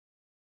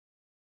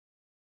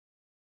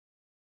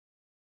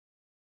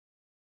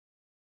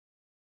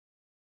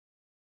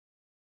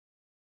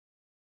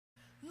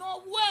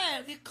nawọ́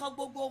ẹ̀rí kan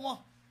gbogbo wọn.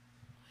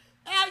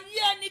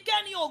 Ayé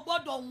ẹnikẹ́ni ò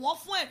gbọ́dọ̀ wọ́n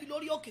fún ẹ̀rí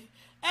lórí òkè.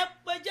 Ẹ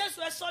pe Jésù,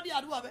 ẹ sọ ní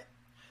àdúrà bẹ́ẹ̀.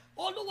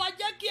 Olúwa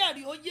jẹ́ kí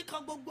ẹ̀rí ó yí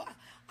kan gbogbo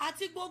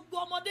àti gbogbo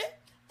ọmọdé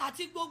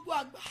àti gbogbo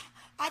àgbà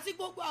àti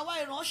gbogbo àwa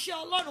ìránṣẹ́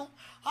Ọlọ́run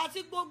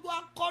àti gbogbo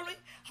akọrin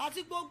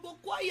àti gbogbo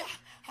kwaya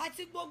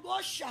àti gbogbo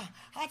ọ̀ṣà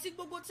àti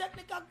gbogbo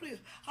technical crew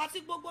àti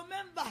gbogbo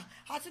member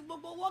àti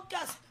gbogbo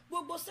workers,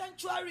 gbogbo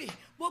sanctuary,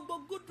 gbogbo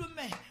good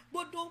women,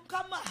 gbogbo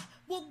kama,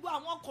 gbogbo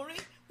àwọn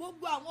ọkùnrin,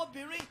 gbogbo àwọn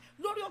obìnrin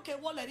lórí òkè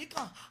Ìwọlẹ̀ rí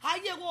kan.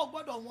 Ayé wọn ò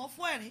gbọ́dọ̀ wọ́n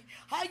fún ẹ̀rín.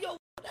 Ayé wọn,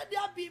 let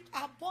there be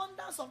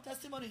abundance of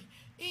testimony.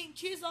 In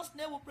Jesus'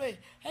 name we pray.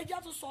 Ẹ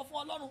jẹ́ tún sọ fún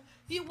Ọlọ́run,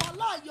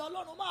 ìwàláàyè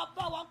Ọlọ́run máa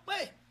bá wa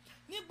pé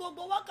ní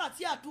gbogbo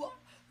wákàtí àdúrà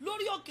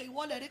lórí òkè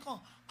Ìwọlẹ̀ rí kan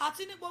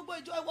àti ní gbogbo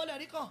ìjọ Ìwọlẹ̀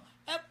rí kan.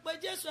 Ẹ pe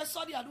Jésù, ẹ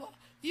sọ ní àdúrà.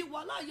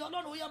 Ìwàláàyè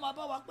Ọlọ́run ó yá máa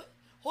bá wa pé,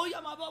 ó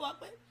yá máa bá wa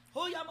pé,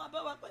 ó yá máa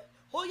bá wa pé,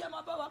 ó yá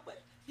máa bá wa pé.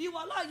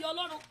 Ìwàláàyè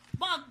Ọlọ́run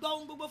máa gba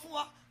ohun gbogbo fún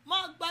wa,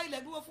 máa gba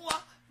ilẹ̀ gbogbo fún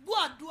wa. Gbọ́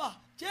àdúrà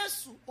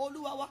Jésù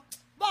Olúwa wa.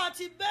 Bá a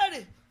ti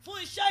béèrè fún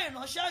iṣẹ́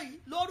ìránṣẹ́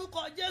yìí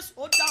lórúkọ Jésù,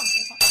 ó dáhùn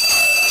fún wa.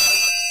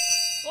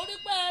 Torí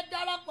pé ẹ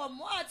darapọ̀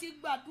mọ́ àti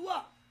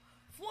gbàdúrà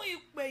fún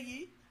ìpè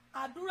yìí,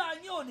 àdúrà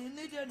yín ò ní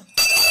nídènà.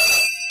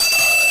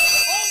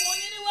 Ohùn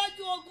yín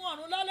níwájú ogun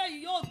ọ̀run lálẹ́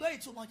yìí yóò gbé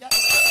ìtumọ̀ jáde.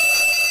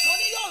 Mo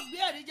ní yóò gbé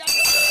ẹ̀rí jáde.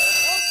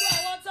 Ogun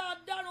àwọn tá a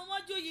dárun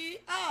mọ́jú yìí,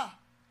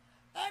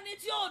 ẹni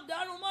tí ò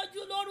dárun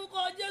mọ́jú lórúkọ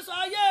Jésù,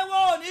 ayé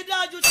wọn ò ní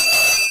dájú tì.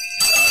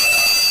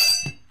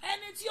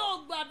 Ẹni tí ò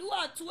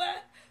gbàdúrà tú ẹ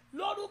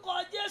lórúkọ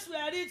Jésù,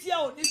 ẹ̀rí tí ẹ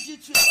ò ní jí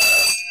tú.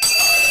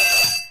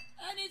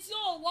 Ẹni tí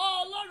ò wá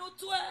Ọlọ́run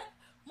tú ẹ,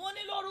 mo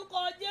ní lórúkọ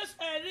Jésù,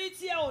 ẹ̀rí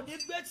tí ẹ ò ní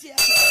gbé tiẹ̀.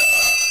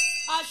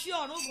 Aṣọ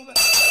ọ̀run gùn bẹ̀.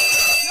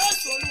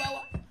 Jésù Olúwa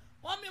wa.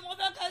 Wọ́n mi, mo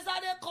fẹ́ kẹ́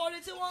sáré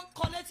kọrin tí wọ́n ń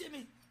kọ létí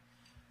mi.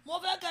 Mo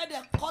fẹ́ kẹ́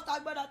dẹ̀ kọ́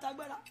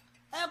tagbẹ́ra.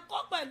 Ẹ kọ́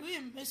pẹ̀lú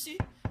ìmísí.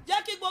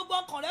 Jẹ́ kí gbogbo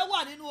ọkàn rẹ wà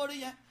nínú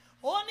orin yẹn.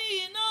 Ó ní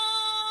iná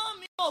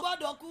mi ò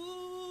gbọ́dọ̀ kú.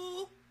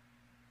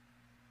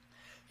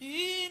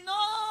 Iná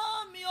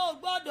mi ò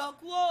gbọ́dọ̀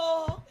kú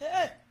o.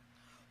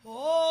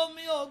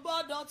 Omi ò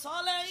gbọ́dọ̀ tán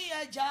lẹ́yìn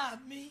ẹja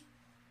mi.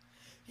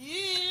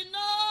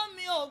 Iná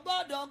mi ò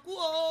gbọ́dọ̀ kú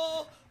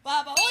o.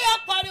 Bàbá ó yá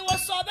pariwo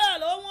sọ bẹ́ẹ̀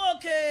lóhùn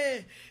òkè.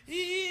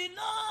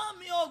 Iná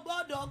mi ò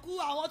gbọ́dọ̀ kú.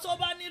 Àwọn tó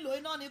bá nílò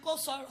iná ni kó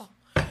sọ̀rọ̀.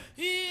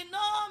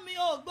 Iná mi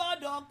ò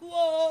gbọ́dọ̀ kú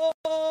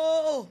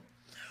o.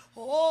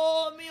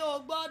 Omi ò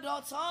gbọ́dọ̀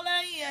tán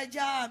lẹ́yìn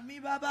ẹja mi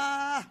bàbá.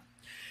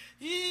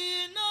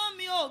 Iná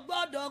mi ò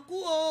gbọ́dọ̀ kú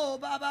o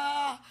bàbá.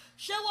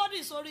 Ṣé wọ́n dì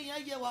sórí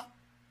yẹn yé wa?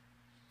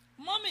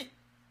 Mọ́mì,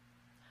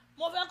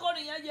 mo fẹ́ kó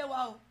rí yẹn yé wa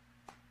o.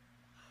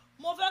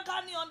 Mo fẹ́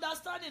ká ní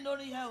understanding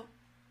lórí yẹn o.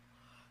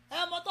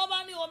 Ẹ mọ̀ tó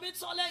bá ní omi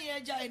tán lẹ́yìn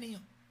ẹja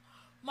ènìyàn.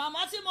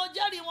 Màmá tí mo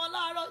jẹ́rìí wọn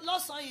láàárọ̀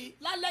lọ́sàn-án yìí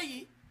lálẹ́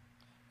yìí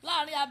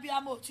láàrin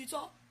abiyamọ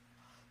òtítọ́.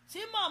 Tí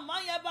màmá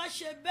yẹn bá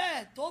ṣe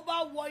bẹ́ẹ̀ tó bá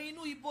wọ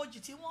inú ibojì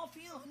tí wọ́n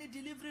fi hàn ní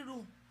delivery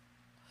room,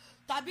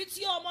 tàbí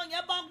tí ọmọ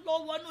yẹn bá lọ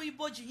wọnú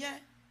ibojì yẹn,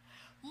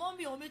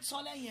 mọ́mì omi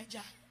tán lẹ́yìn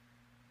ẹja.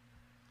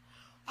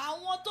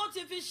 Àwọn tó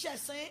ti fi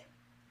ṣẹ̀sín,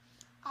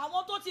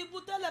 àwọn tó ti bu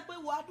tẹ́lẹ̀ pé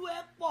wàdú ẹ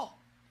pọ̀,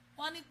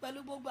 wọ́n ní pẹ̀lú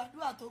gbogbo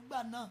àdúrà tó gbà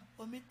náà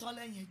omi tán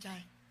lẹ́yìn ẹja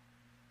ẹ̀.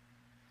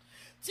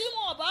 Tí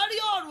wọn ò bá rí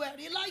ọ̀rọ̀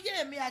ẹ̀rí láyé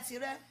mi àti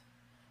rẹ,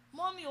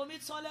 mọ́mì omi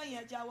tán lẹ́yìn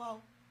ẹja wa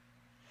o.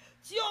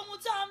 Tí ohun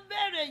tá à ń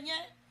béèrè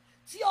yẹn,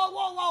 tí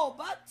ọwọ́ wa ò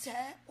bá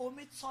tẹ̀,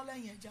 omi tán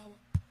lẹ́yìn ẹja wa.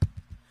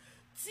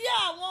 Tí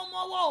àwọn ọmọ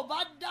wa ò bá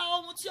da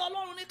ohun tí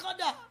Ọlọ́run ní kán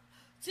dà,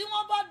 tí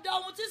wọ́n bá da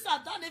ohun tí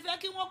Sátánì fẹ́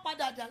kí wọ́n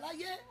padà dà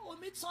láyé,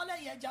 omi tán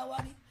lẹ́yìn ẹja wa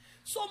ni.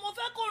 So mo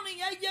fẹ́ kó rìn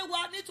yẹn yé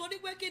wa nítorí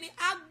pé kí ni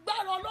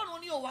agbára Ọlọ́run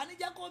ni ò wá ní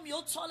jẹ́ kó mi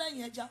ó tán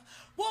lẹ́yìn ẹja.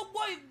 Gbogbo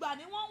ìgbà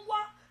ni wọ́n ń wá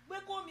pé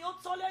kó mi ó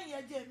tán lẹ́yìn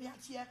ẹja èmi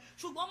àti ẹ.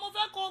 Ṣùgbọ́n mo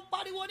fẹ́ kó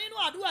pariwo nínú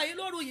àdúrà yìí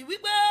lóru yìí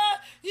wípé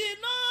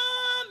iná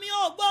mi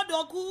ò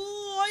gbọ́dọ̀ kú.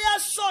 Ó yá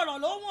sọ̀rọ̀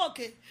lóhùn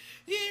òkè.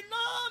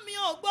 Iná mi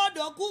ò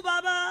gbọ́dọ̀ kú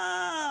bàbá.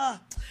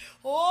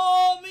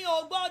 Omi ò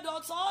gbọ́dọ̀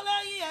tán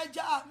lẹ́yìn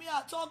ẹja mi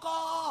àtọkọ.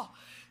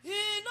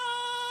 Iná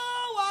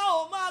wa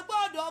ò máa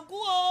gbọ́dọ̀ kú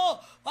o.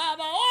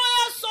 Bàbá ó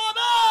yá sọ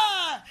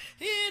bẹ́ẹ̀.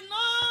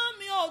 Iná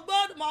mi ò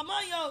gbọ́dọ̀, màmá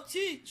yẹn ò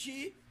tí ì jí.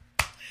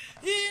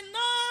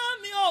 Iná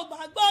mi ò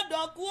máa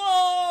gbọ́dọ̀ kú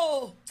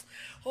o.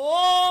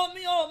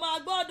 Omi ò máa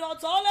gbọ́dọ̀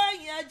tán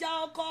lẹ́yìn ẹja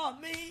ọkọ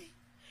mi.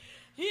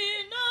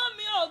 Iná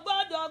mi ò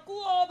gbọ́dọ̀ kú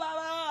o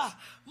bàbá.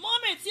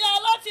 Mọ́mì, tí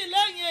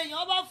alátìlẹ́yìn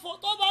èèyàn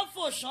tó bá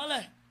fò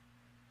ṣánlẹ̀,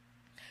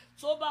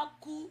 tó bá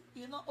kú,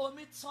 iná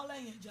omi tán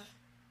lẹ́yìn ẹja.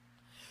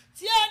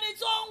 Tí ẹni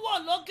tó ń wọ̀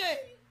lókè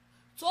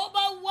tó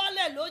bá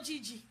wálẹ̀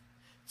lójijì,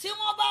 tí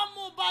wọ́n bá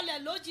mú balẹ̀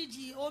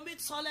lójijì, omi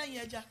tán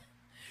lẹ́yìn ẹja.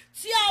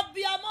 Tí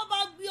abiyamọ bá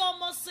gbé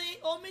ọmọ sin,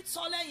 omi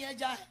tán lẹ́yìn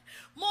ẹja.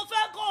 Mo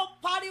fẹ́ kó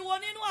pariwo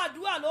nínú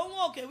àdúrà lóhùn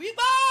òkè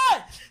wípé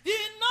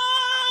iná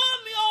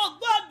mi ò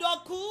gbọ́dọ̀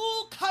kú.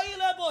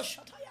 Káyílẹ̀ bò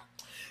ṣàtàyà.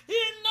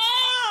 Iná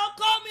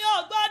ọkọ mi ò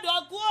gbọ́dọ̀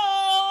kú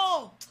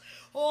o.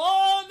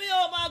 Omi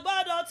ò máa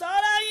gbọ́dọ̀ tán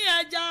lẹ́yìn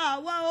ẹja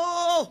àwa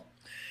o.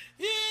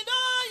 Iná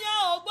yẹn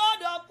ò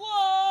gbọ́dọ̀ kú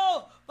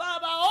o.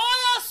 Bàbá ó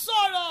yá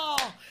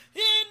sọ̀rọ̀.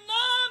 Iná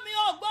mi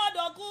ò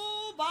gbọ́dọ̀ kú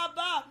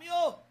bàbá mi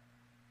o.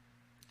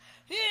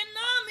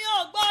 Iná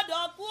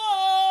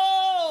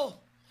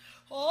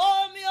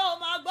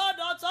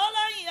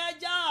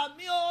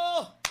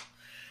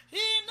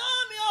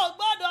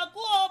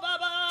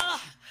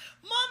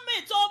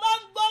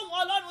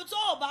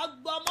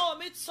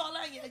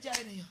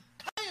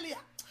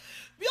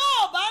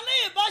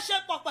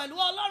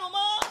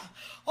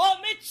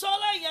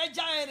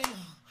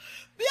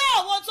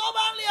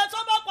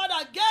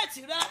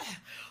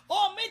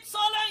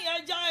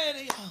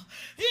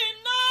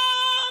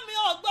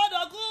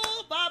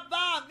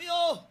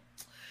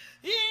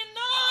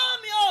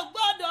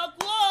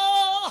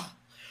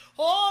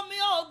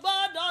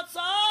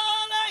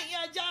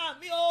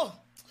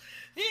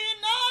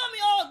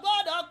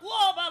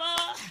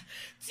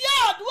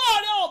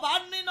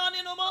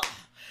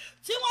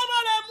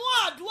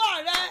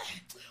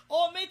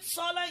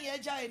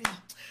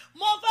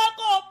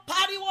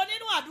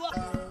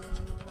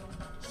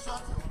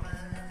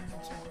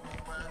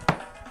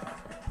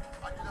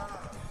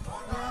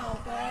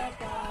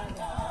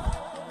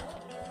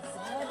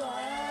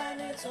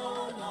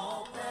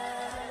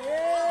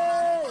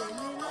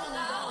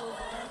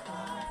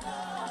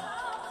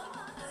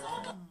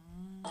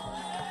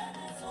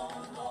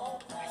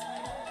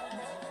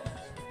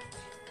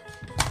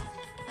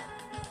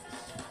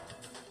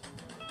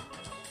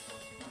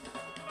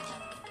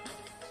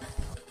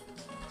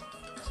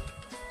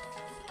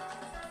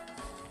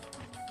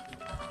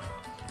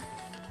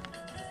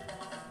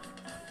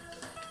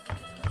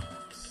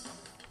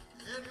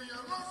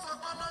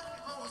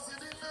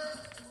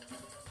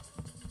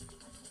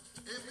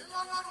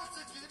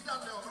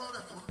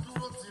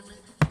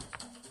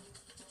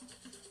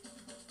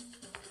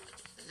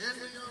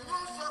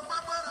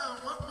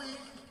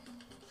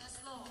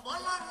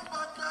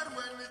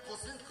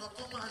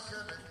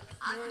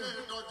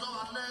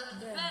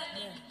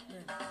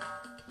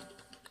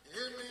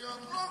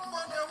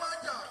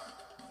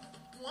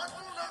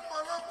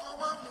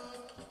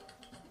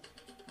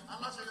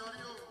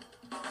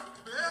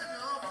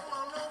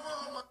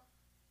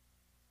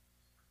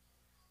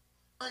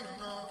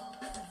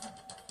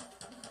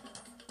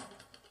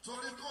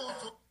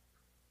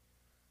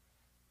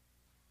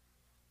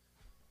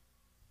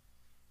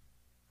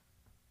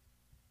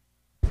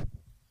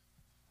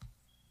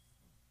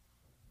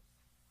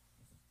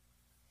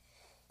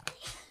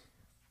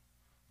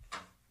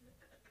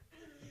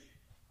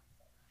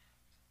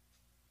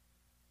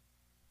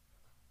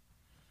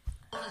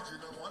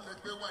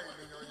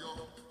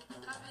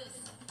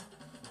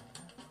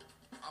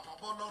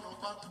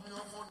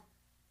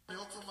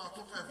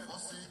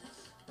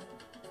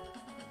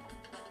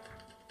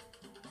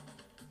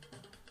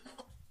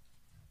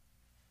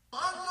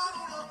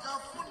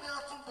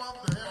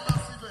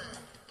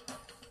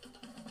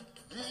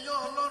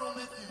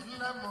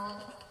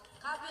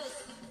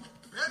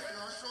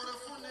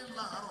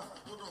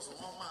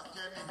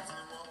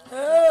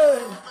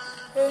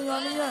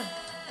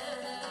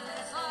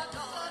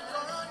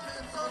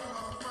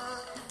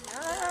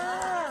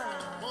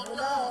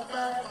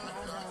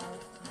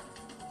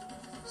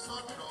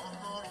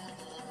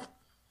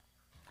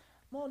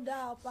Mo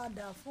dá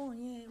padà fún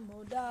yín, mo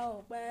dá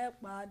ọpẹ́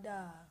padà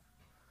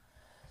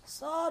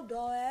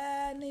sọ́dọ̀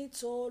ẹni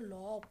tó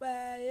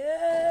lọ́pẹ́.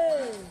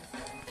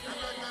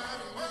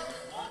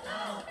 Mo dá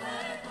ọpẹ́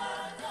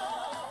padà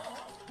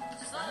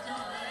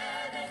sọ́dọ̀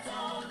ẹni tó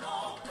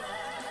lọ́pẹ́.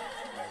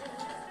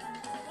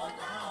 Mo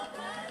dá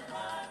ọpẹ́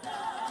padà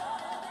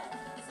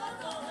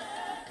sọ́dọ̀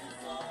ẹni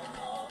tó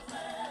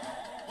lọ́pẹ́.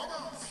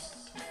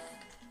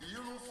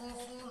 Irun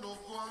funfun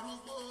lògo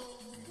arúgbó.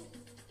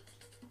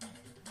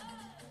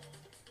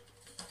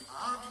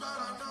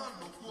 Agbára náà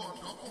lògo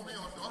ọ̀dọ́kùnrin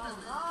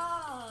ọ̀dọ́bìnrin.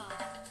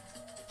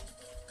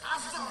 Ká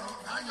sọ̀rọ̀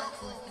káyọ̀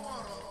kó mú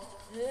ọ̀rọ̀.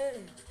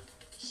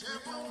 Ṣé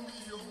bóun ni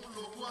òun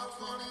lògo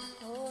akọrin?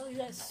 Oh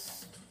yes.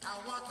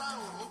 Àwa tá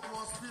òrókù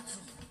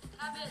hospital.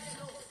 Kábíyèsí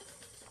o.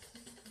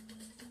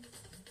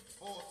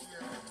 Ó ti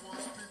ẹ̀rọ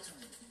hospital.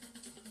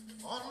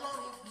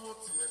 Ọlọ́run dúró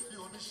tiẹ̀ bí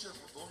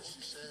oníṣègùn tó ń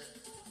ṣiṣẹ́.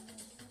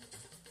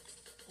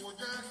 Kò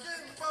jẹ́ kí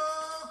n gbọ́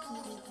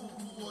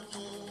kúrúkúrú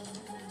òjò.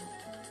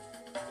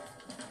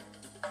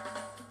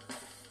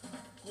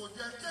 Kò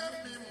jẹ́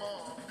kẹ́mi mọ̀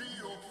bí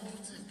ogun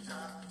ti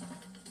jà.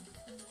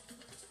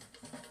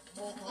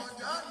 Mo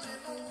kọjá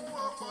nínú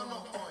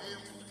ọ̀pọ̀lọpọ̀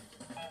ewu.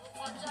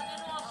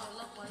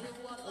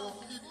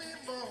 Òfin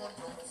mímọ̀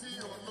ọ̀nà tí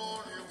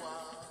olóore wà.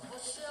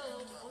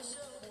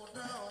 Mo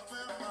dá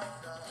ọpẹ́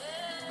padà.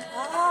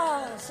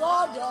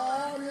 Sọ́dọ̀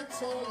ẹni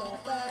tó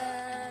lọ́pẹ́.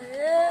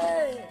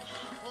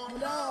 Mo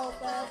dá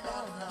ọpẹ́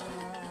padà.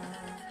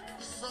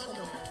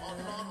 Sọ́dọ̀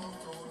Ọlọ́run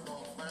tó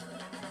lọ́pẹ́.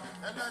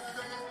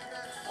 Ẹlẹ́gbẹ́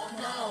mo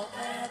dá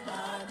ọpẹ́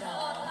padà.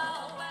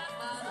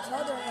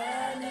 Sọ́dọ̀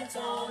ẹni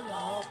tó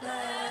lọ́pẹ́.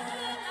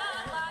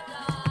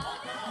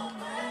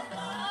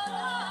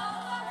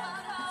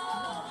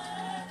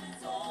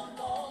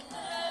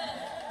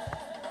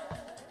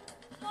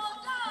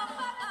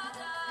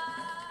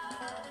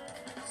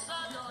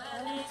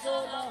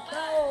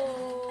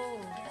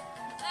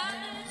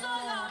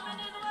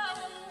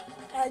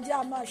 Ẹ jẹ́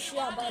a máa ṣí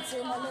àbátí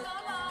mọ́lẹ̀.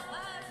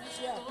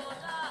 Ṣí àbátí.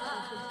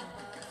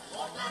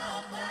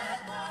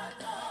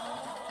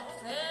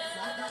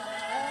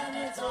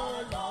 Ẹni tó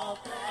lọ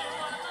pẹ́.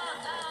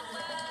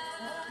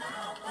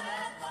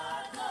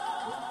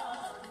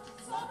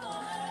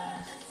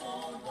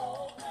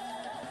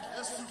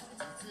 Jésù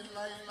títí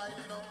láíláí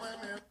lọ́pẹ́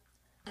mi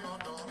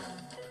lọ́dọ̀ rẹ̀.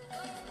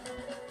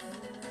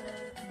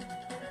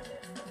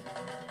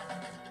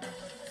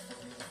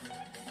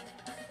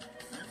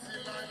 Títí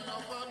láí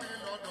lọ́pẹ́ mi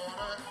lọ́dọ̀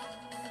rẹ̀.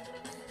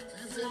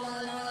 Títí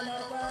láíláí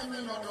lọ́pẹ́ mi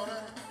lọ́dọ̀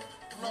rẹ̀.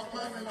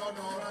 Lọ́pẹ́ mi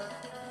lọ́dọ̀ rẹ̀.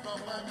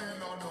 Lọ́pẹ́ mi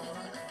lọ́dọ̀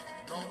rẹ̀.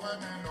 Lọ́pẹ́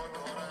mi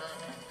lọ́dọ̀ rẹ̀.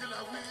 Kí la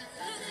wí?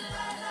 Títí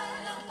láíláí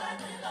lọ́pẹ́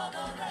mi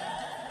lọ́dọ̀ rẹ̀.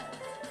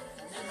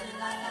 Títí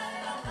láíláí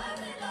lọ́pẹ́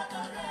mi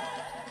lọ́dọ̀ rẹ̀.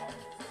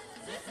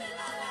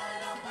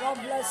 God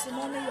bless you,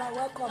 mommy. You are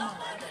welcome.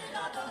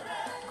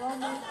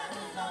 Come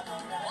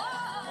in.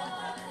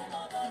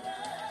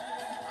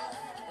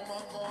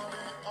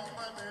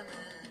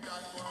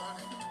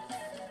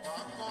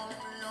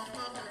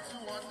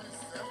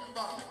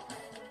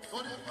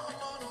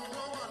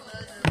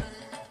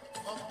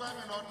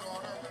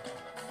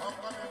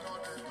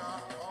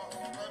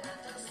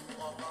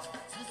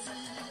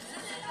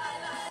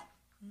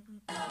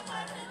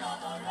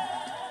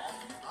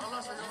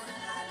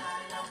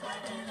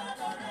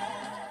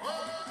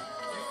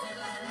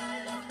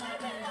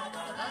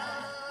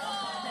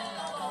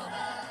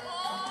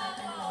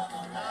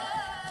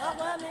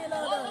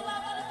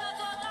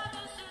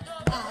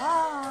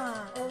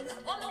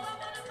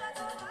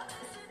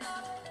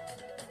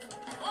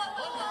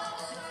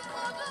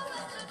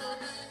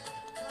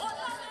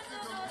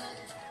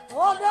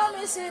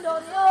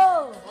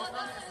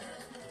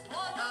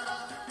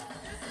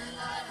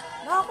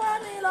 Now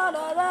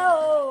lọ́dọ̀ rẹ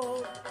o.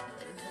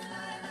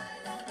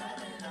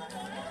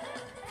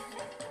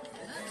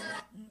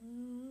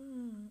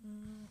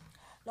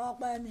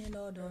 Lọ́pẹ́ mi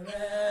lọ́dọ̀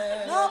rẹ,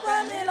 lọ́pẹ́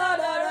mi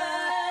lọ́dọ̀ rẹ,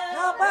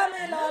 lọ́pẹ́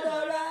mi lọ́dọ̀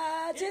rẹ,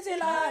 títí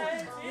láì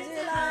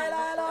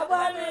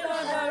lọ́pẹ́ mi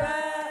lọ́dọ̀ rẹ.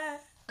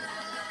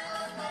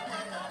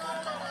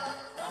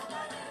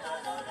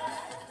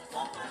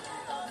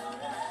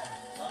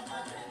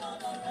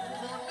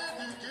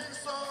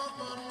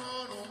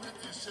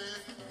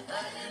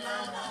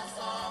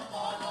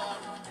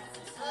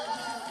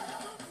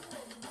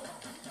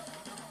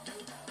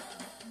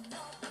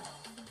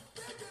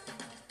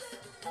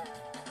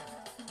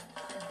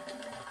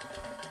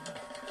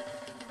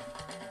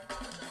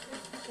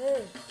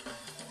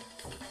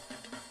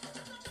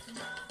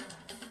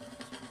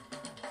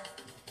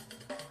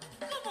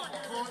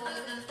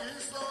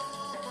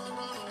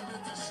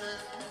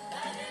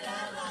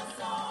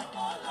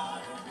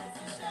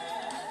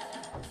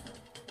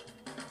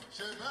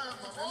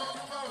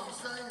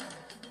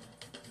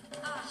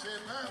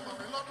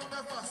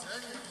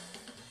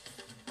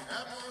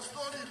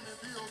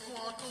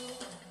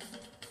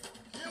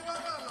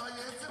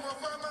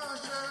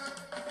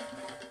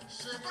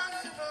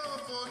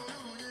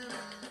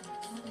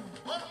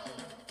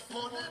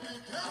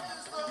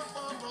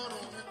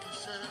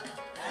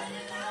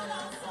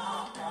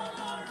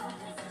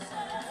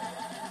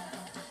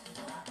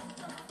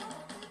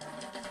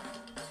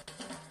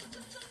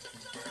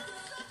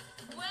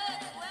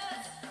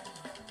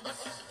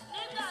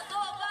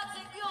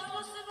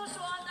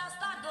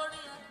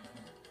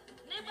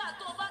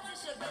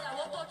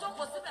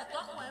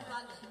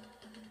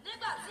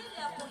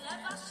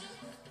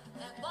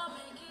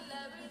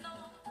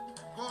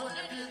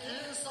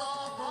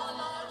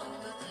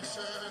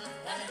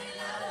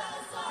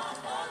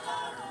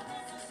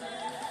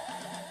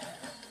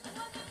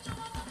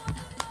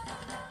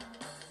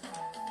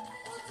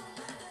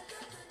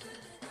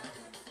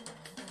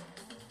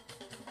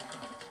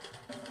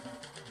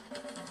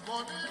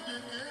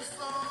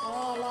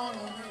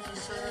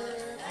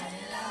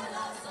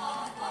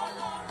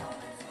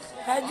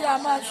 Ẹ jẹ́ a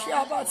máa ṣe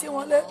abá tí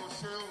wọ́n lé.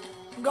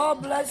 God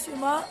bless you,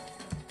 ma.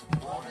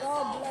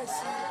 God bless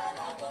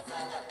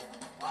you.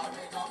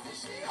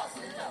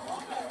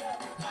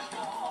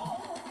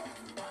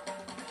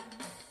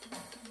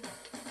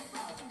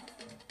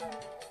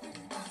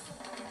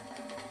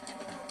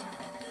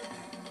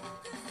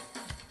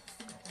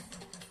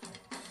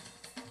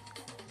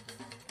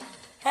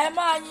 Ẹ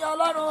máa yin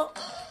Ọlọ́run.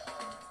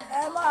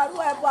 Ẹ máa rú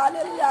ẹbọ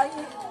hallelujah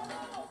yín.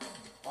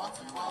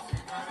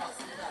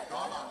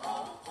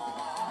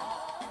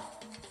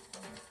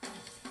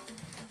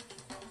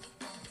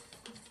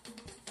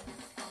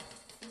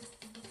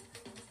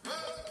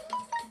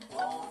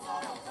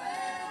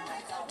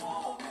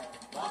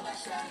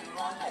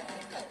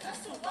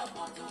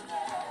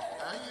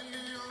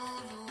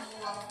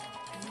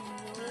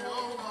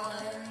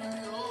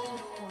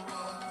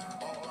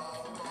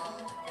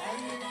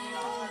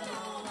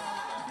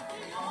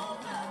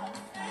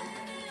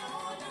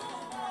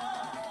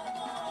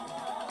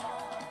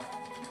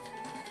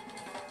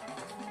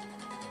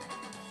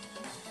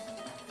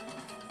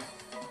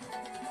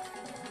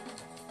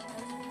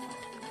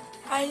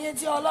 Ẹ̀yin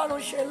tí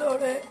Ọlọ́run ṣe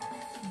lóore,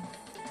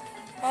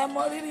 ẹ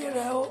mọ rírì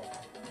rẹ̀ o,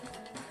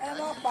 ẹ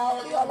má pa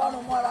orí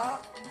Ọlọ́run mọ́ra,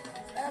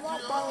 ẹ má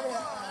pa orí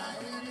ẹ̀.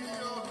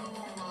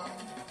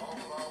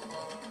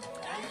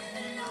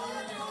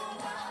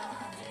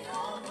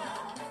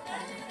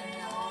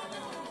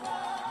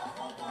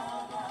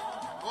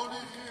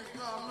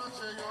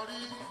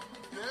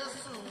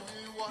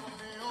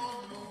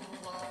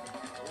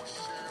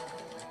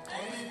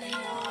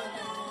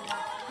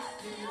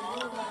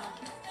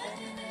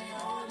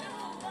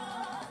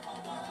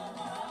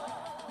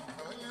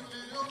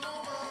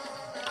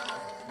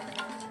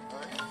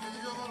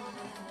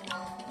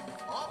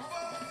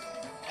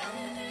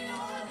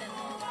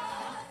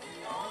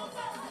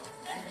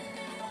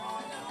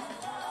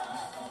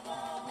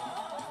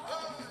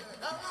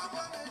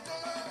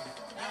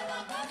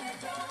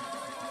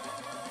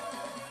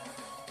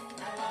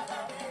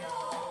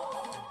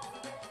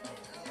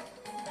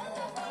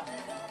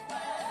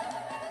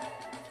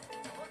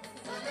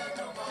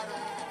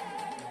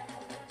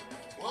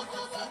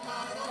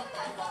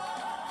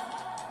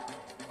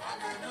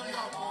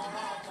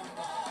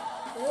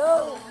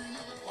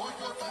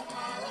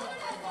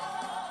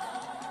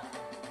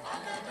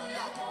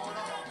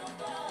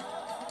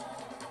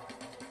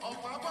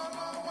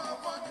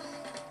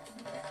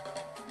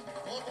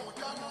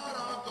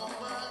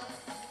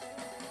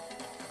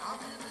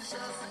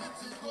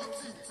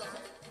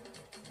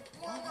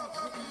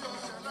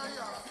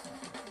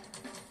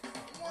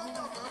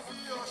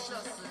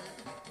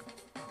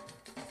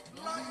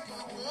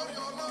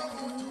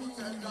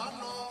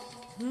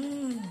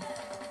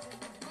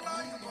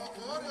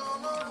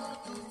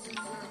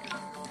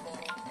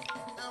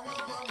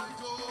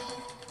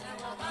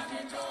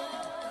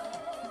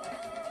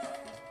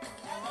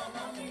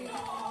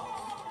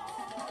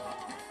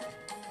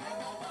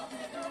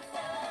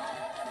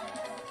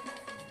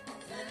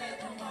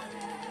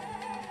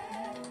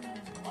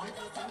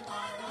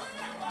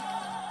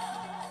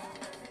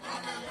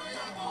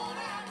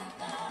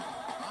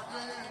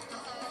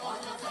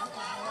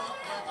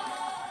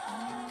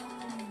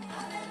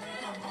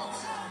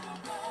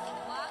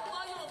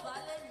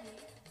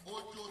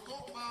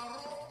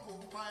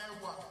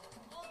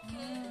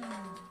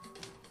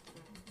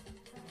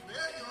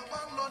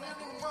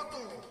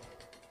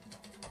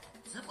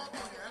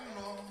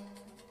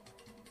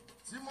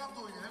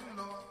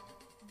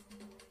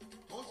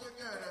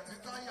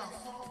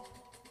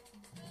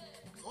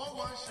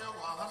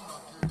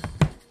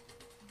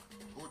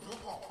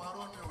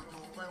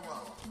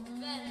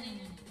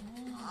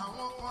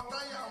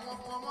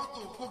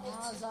 gbógun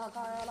tì.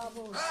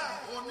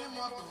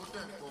 Onímọ́tò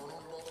dẹ̀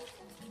gbọ̀rún lọ.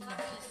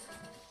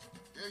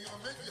 Èèyàn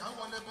méjì á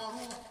wọlé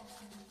bọ́rú.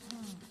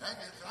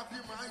 Ẹnì kan bí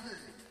máa yè.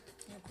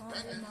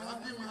 Ẹnì kan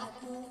bí máa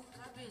kú.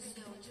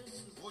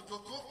 Òjò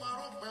tó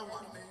parọ́ pẹ́ wà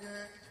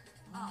nìyẹn.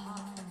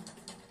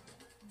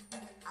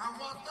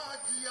 Àwọn tá a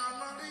jìyà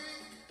náà rí.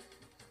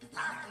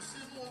 Táàkù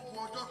sínú ogun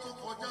ọjọ́ tó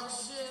kọjá.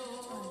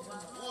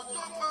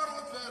 Òjò parọ́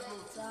bẹ́ẹ̀ lò.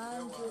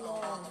 Thank you,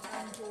 Lord.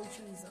 Thank you,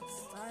 Jesus.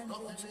 Thank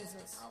you,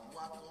 Jesus. Àwọn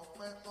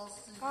àtọ̀pẹ́ tọ́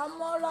sí.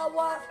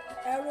 Amọ́lọ́wọ́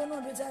ẹrú inú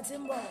ibi tẹ́ ti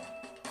ń bọ̀.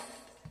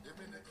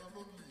 Èmi nìkan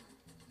ló lè.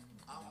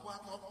 Àwọn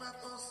àtọ̀pẹ́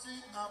tọ́ sí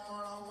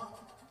amọ́ra wa.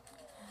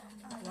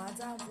 Àwọn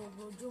àtàkùn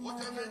ojoojúmọ́ Ó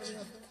jẹ́ ní méjì.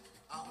 orí ọ̀fẹ́.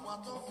 Àwọn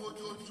tó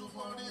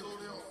fojoojúmọ́ rí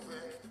oore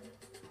ọ̀fẹ́.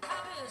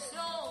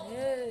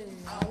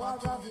 Àwọn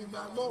àtàkùn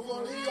ìgbà gbogbo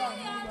rí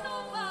àmì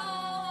gbà.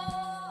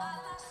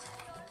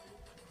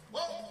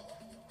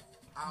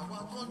 Àwọn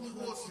atọ́jú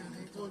òsì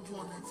ní tójú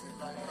omi ti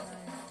láyà.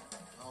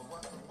 Àwọn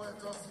àtọ̀pẹ́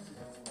tọ́ sí.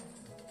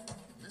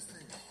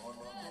 Lísìn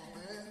ọ̀nà tó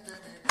gbé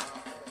débi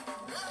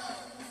gbà.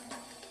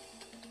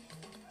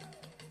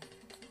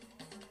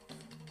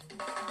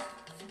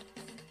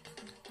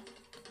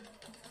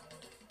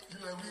 Kí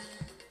lẹ wí?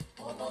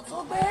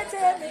 Tó gbé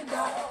tèmi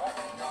gbà.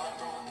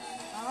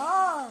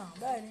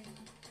 Bẹ́ẹ̀ ni.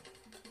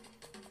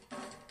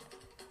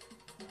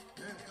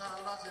 Yínká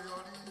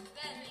aláṣeyọrí.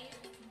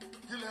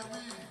 Kí lẹ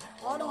wí?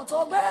 Ọ̀nà tó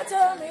gbé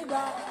tèmi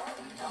gbà.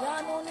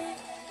 Ìyanu ní.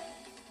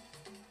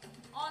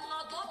 Ọ̀nà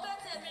tó gbé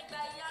tèmi gbà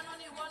ìyanu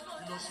ni ìwọ náà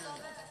yẹ sọ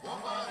bẹ́ẹ̀. Wọ́n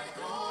bá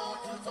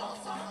ìdójú tọ̀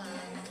sáyé.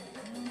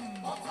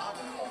 Ọ̀tá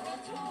rẹ̀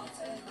ojú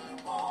ti rí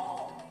mọ́.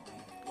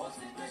 Ó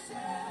sì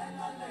gbèsè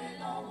lálẹ́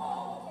lọ́wọ́.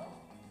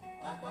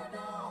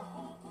 Àgbàdo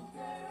òkùnkùn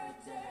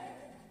kẹrẹtẹ.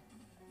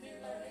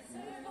 Ìlẹ̀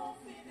tí ló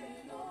fi dé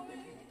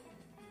lórí.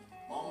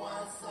 Ó wá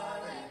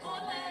sáré Ó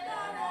lè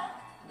dára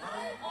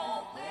láì mọ̀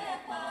pé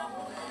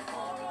pàwọn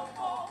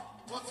ìkọ̀rọ̀kọ̀.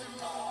 bó ti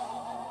lọ.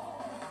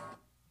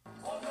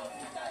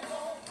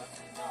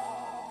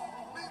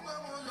 Nígbà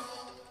mo yọ.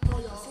 Mo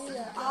yọ̀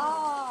sílẹ̀.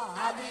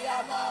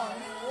 Abiyamọ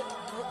mi.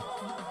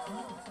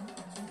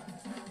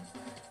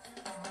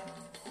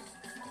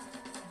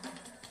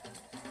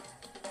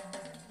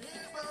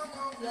 Nígbà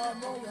mo Yọ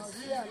mo yọ̀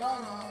sílẹ̀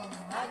lọ́rùn.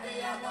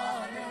 Abiyamọ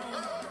mi.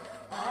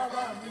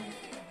 Bàbá mi.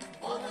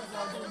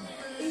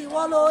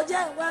 Ìwọ ló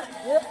jẹ́ ìwẹ́.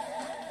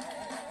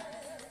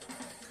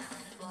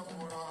 nígbà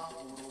mo ra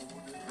òròwò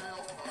nílé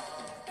ọ̀pá.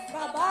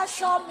 Bàbá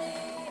ṣọ́ mi.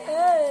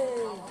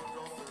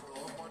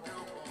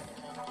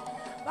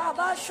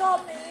 Bàbá ṣọ́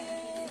mi.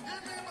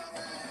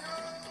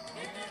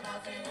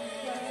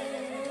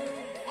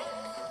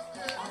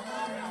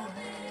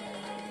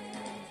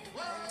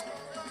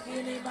 Kí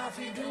ni màá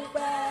fi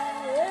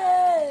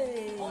dúpẹ́?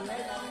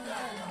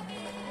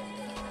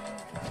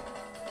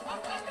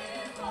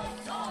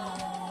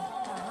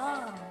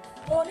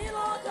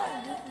 Onílọ́jọ́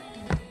ìlú.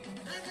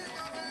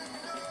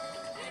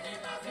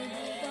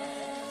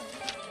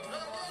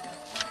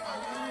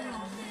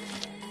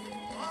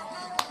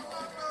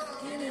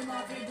 Kí ni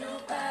màá fi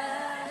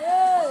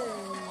dúpẹ́?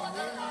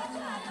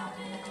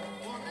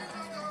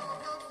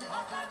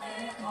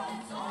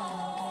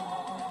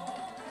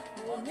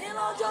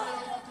 Onílọ́jọ́.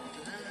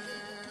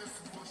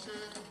 Jésù mo ṣe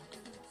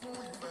fún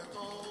ìfẹ́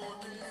tó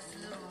ní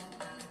sírun.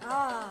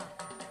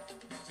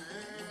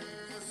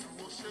 Jésù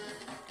mo ṣe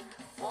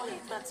Fún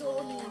ìfẹ́ tó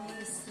ní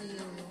sí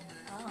o.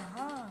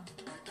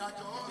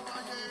 ìdájọ́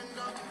láyé ń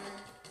dá mi.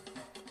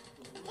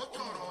 Ó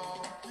tọrọ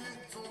kí n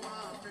tún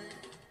máa mi.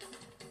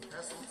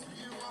 Ẹ̀sùn tí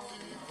wọ́n fi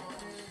kàn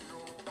mí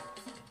o.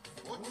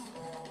 Ó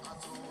jùmọ̀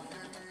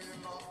àtòyé mi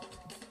lọ.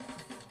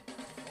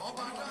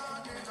 Ọba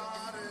dání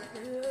láre.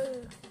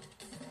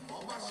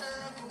 Ọba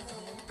ṣẹ́gun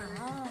fún mi.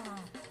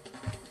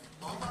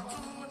 Ọba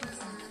tún ní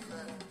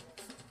sílẹ̀.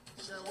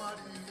 Ṣé wá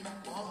rí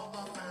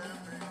ọba fẹ́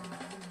mi?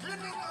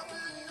 Inú wa mi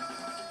yá.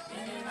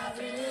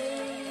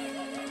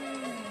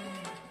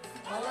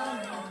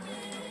 Ọlọ́run mi.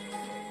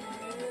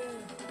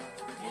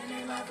 Kí ni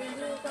màá fi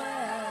dúpẹ́?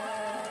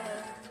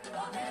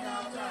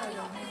 Onílọ́jọ́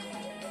ayọ̀ mi.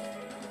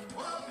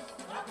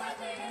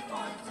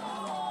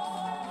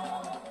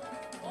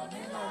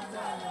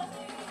 Onílọ́jọ́ ayọ̀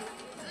mi.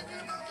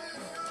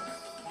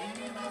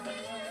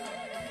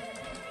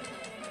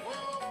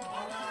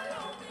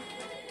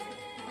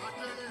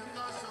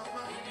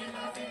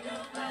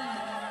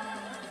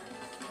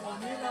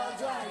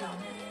 Onílọ́jọ́ ayọ̀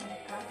mi.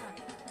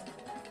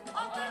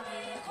 Ọpẹ́ mi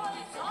kò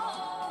ní tán.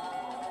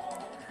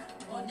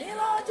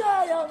 Onílọ́jọ́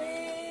ayọ̀ mi.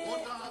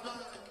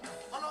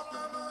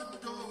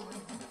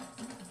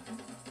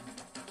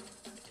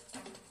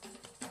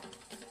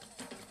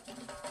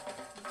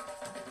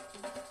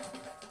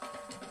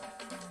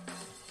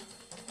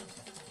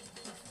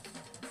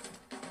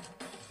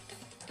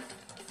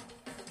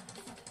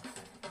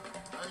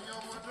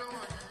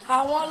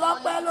 Àwọn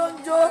ọlọ́pẹ́ ló ń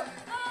jó.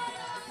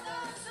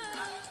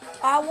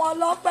 Àwọn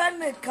ọlọ́pẹ́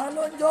nìkan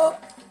ló ń jó.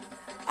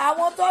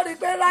 Àwọn tó rí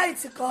pé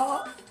right kọ́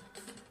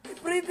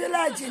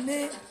privilege ni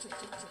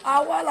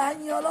àwa là ń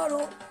yin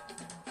Ọlọ́run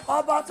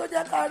ọba tó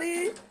jẹ́ ká rí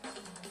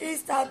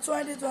Easter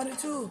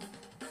 2022.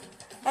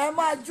 Ẹ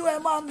máa jó, ẹ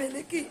máa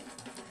mìlíkì,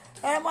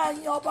 ẹ máa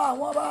yin ọba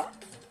àwọn ọba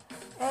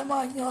ẹ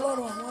máa yin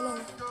ọlọ́run àwọn ọlọ́run.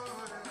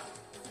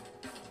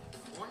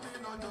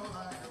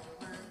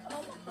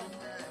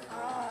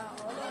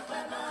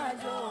 ọlọ́pẹ́ máa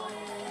jó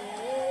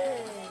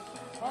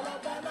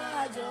ọlọ́pẹ́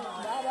máa jó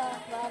bàbá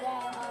bàbá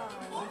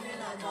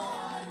onílàjọ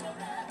ayọ̀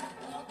rẹ̀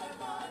ọlọ́pẹ́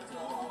máa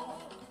jó.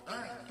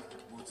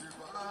 Mo ti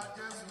bá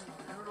Jésù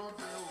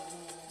níròdè o.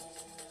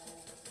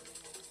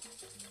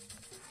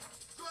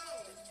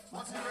 Mo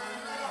ti rẹ̀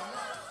ilé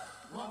ọ̀la,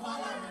 wọ́n bá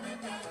lọ́rùn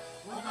níbẹ̀,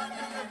 wọ́n bá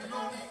délé mi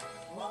lórí,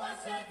 wọ́n bá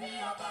ṣe bí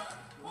ọba,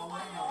 wọ́n wá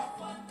yọ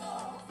fọ́ńdọ̀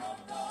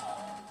fọ́ńdọ̀,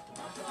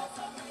 wọ́n tó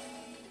sọ mí.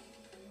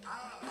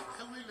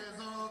 I will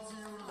exalt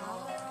you,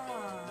 Lord.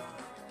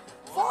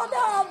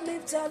 Father, have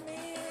lifted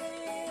me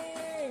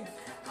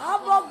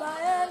above my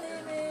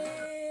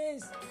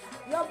enemies.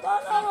 Your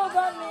banner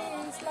over me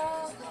is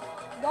love.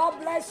 God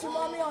bless you,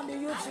 mommy, on the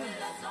YouTube.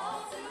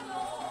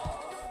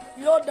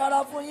 Yóò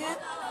dára fún yín.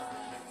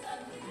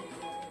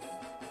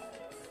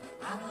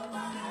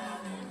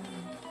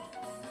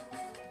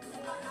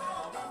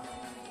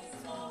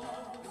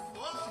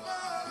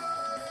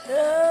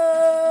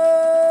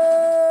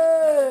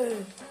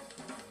 Hey.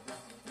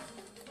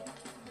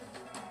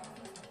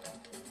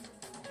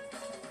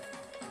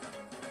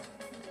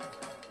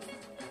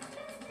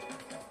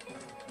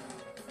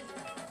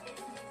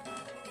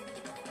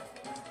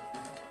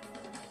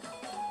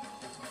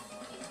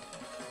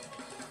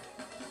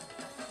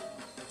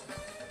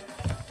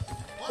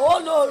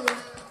 Olóore,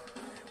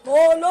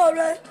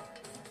 olóore,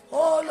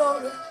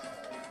 olóore,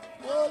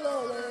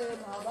 olóore,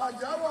 bàbá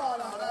jẹ́wọ́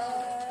ara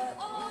rẹ̀.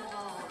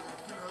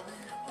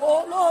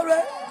 Olóore,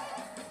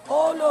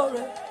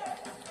 olóore,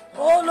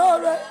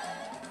 olóore,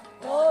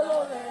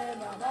 olóore,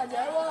 bàbá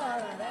jẹ́wọ́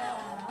ara rẹ̀.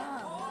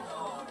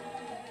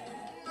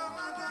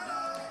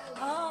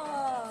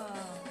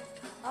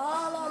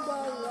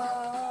 Alágbára,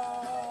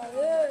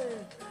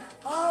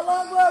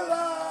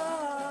 alágbára,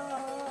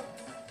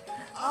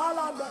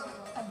 alágbára.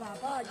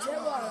 Bàbá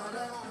jẹ́wọ́ ara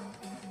rẹ̀.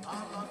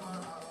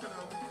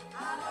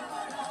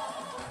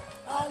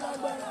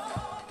 Alágbára,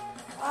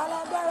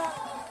 alágbára,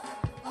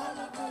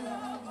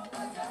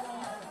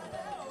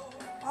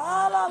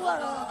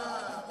 alágbára.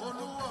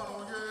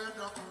 Olúwarun yé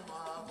dákun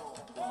máa bọ̀.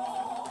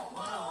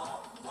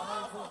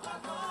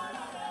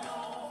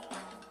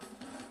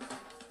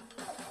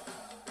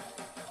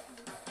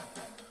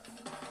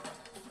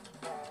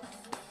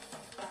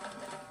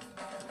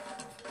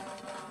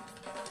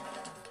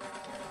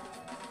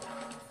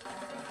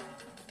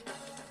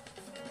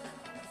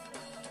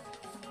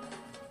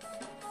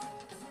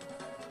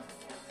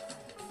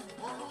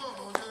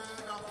 Olúwarun yé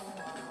dákun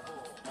máa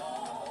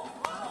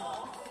bọ̀.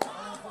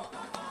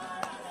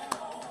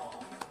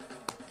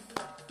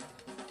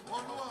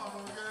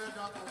 Olúwarun yé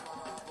dákun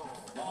máa bọ̀.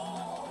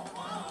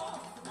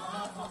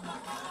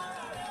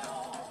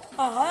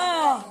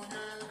 Aha.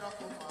 Yé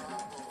dákun máa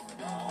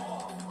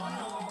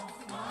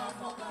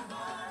bọ̀.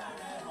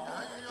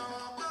 Ẹ̀yin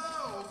ọba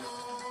ògo.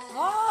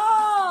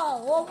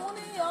 Òun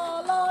ni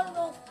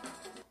Ọlọ́run.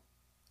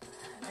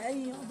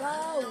 Ẹ̀yin ọba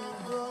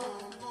ògo.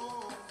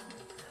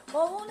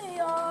 Òun ni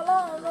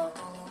Ọlọ́run.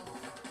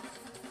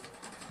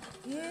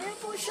 Yìí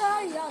fún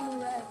ṣáìyanu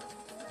rẹ̀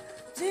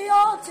tí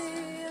ó ti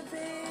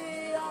fi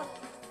hàn.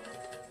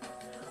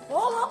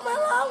 Ó wọ́n pẹ́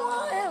láwọn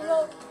èrò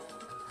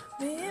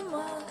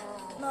mímọ́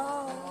náà.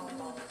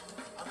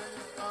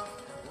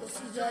 Kò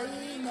sì jẹ́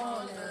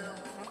ìmọ̀lẹ̀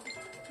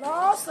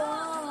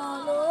lọ́sàn-án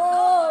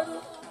lóru.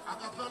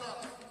 Acapella.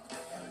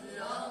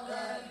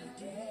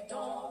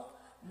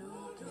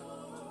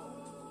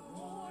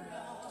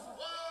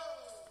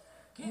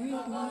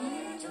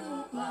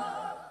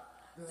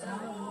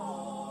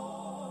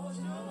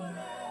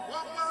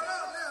 Wọ́n parẹ́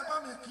ní ẹ̀bá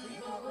mi kì í.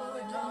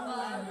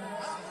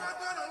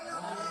 Agbára ní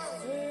ọ̀pọ̀.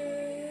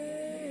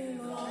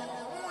 Ìmú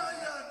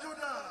ayé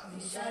Júdà.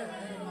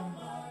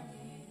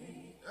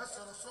 Ẹ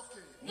sọ̀rọ̀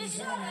sókè.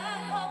 Iṣẹ́ rẹ̀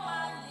ló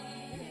máa ní.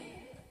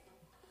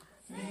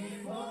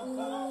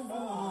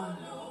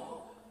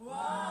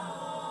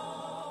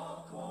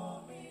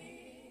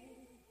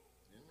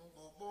 Nínú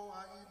gbogbo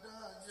àyídá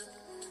ayé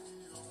ni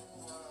òun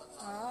wà.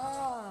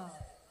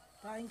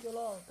 Thank you,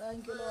 Lord.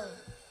 Thank you, Lord.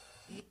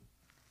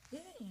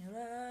 Ìyìn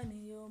rẹ ni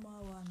yóò máa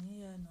wà ní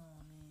ẹnu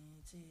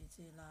mi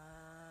títí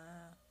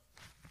láé.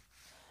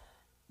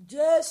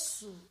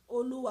 Jésù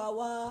Olúwa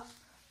wa,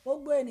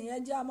 gbogbo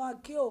ènìyàn jẹ́ a máa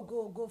kí ògo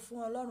ògo fún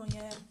Ọlọ́run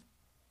yẹn.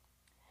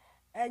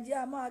 Ẹ jẹ́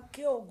a máa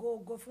kí ògo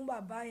ògo fún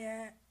bàbá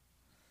yẹn.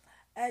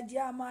 Ẹ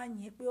jẹ́ a máa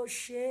yìn pé ó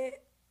ṣe é.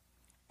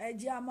 Ẹ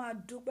jẹ́ a máa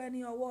dúpẹ́ ní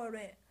ọwọ́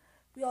rẹ̀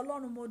pé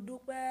Ọlọ́run mo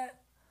dúpẹ́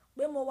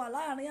pé mo wà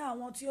láàrin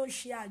àwọn tí ó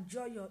ṣe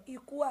àjọyọ̀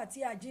ikú àti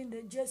àjíǹde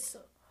Jésù.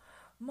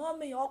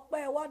 Mọ́mì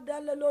ọpẹ́ wa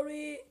dálé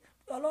lórí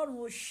Ọlọ́run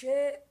ò ṣe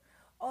é.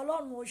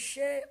 Ọlọ́run ò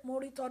ṣe é. Mo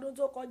rí tọdún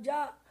tó kọjá,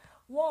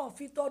 wọn ò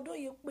fi tọdún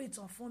yìí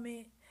pìtàn fún mi.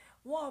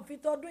 Wọn ò fi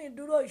tọdún yìí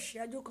dúró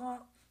ìṣẹ́jú kan.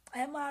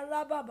 Ẹ máa rá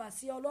bàbà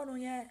sí Ọlọ́run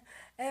yẹn.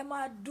 Ẹ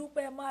máa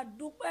dúpẹ́, ẹ máa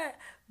dúpẹ́.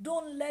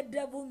 Don't let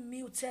devil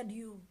muted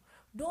you.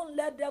 Don't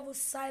let devil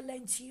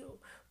silence you.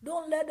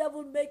 Don't let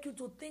devil make you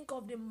to think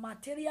of the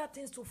material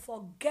things, to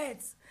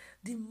forget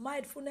the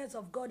mindfulness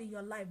of God in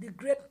your life, the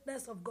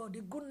greatness of God,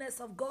 the goodness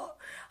of God.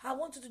 I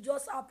want you to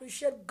just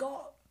appreciate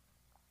God.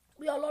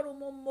 We Ọlọ́run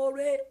mo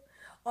more,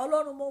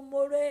 Ọlọ́run mo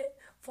more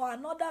for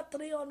another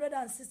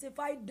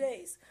 365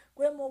 days.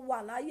 Pé mo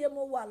wà láyé,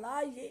 mo wà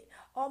láàyè,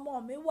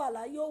 ọmọ mi wà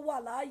láyé, ó wà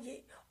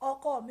láàyè,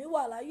 ọkọ mi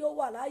wà láyé, ó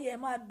wà láàyè. Ẹ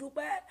máa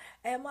dúpẹ́,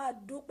 ẹ máa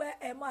dúpẹ́,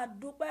 ẹ máa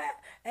dúpẹ́,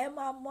 ẹ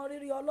máa mọ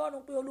rírì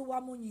Ọlọ́run pé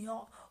Olúwa mo yìn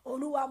ọ́,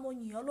 Olúwa mo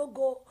yìn ọ́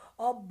lógo,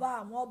 ọba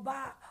àwọn ọba,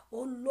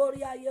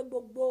 olórí ayé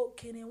gbogbo,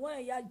 kìnìún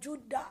ẹ̀yà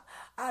Júdà,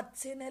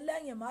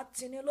 àtinilẹ́yìn má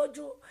tini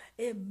lójú,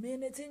 èmi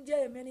ni tí ń jẹ́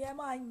èmi ni. Ẹ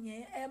máa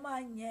yìn, ẹ máa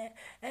yìn,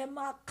 ẹ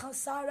máa kan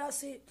sára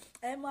sí,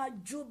 ẹ máa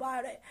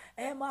júbà rẹ̀,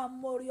 ẹ máa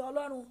mórí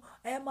Ọlọ́run,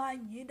 ẹ máa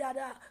yìn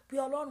dáadáa bí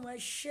Ọlọ́run ẹ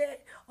ṣé,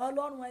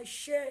 Ọlọ́run ẹ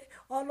ṣé,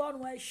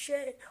 Ọlọ́run ẹ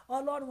ṣé,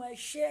 Ọlọ́run ẹ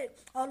ṣé,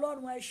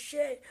 Ọlọ́run ẹ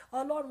ṣé,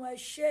 Ọlọ́run ẹ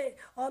ṣé,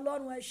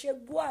 Ọlọ́run ẹ ṣé.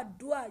 Gbọ́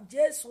àdúrà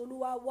Jésù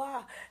Olúwa wa.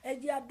 Ẹ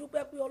jẹ́ a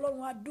dúpẹ́ pé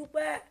Ọlọ́run a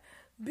dúpẹ́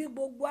bí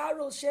gbogbo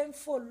àrò ṣe ń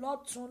fò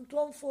lọ́tún tó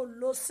ń fò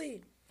lósì.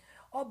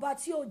 Ọba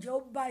tí ò jẹ́ ó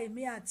ba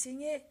èmi àti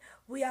yín.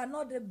 We are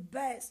not the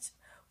best.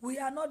 We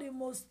are not the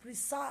most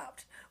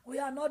preserved. We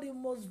are not the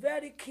most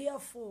very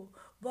careful.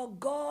 But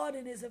God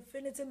in His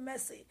infinite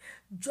mercy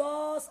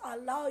just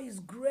allow His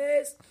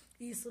grace,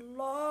 His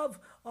love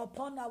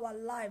upon our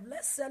life.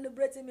 Let's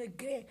celebrate Him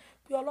again.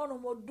 Pé Ọlọ́run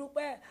mo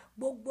dúpẹ́,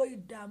 gbogbo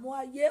ìdààmú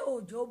ayé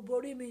òjò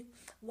borí mi,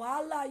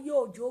 wàhálà ayé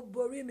òjò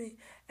borí mi,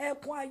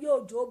 ẹkún ayé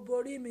òjò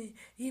borí mi,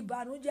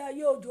 ìbànújẹ́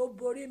ayé òjò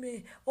borí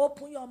mi.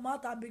 Open your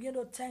mouth and begin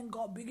to thank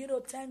God. Begin to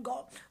thank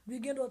God.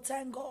 Begin to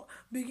thank God.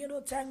 Begin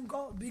to thank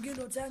God. Begin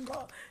to thank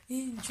God.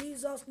 In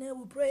Jesus' name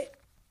we pray.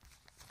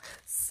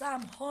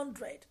 Psalm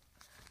 100.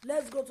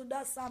 Let's go to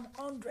that Psalm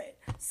 100.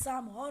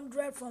 Psalm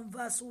 100 from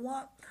verse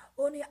 1.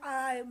 Only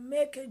I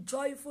make a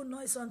joyful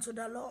noise unto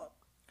the Lord,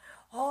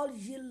 all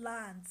ye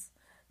lands.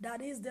 That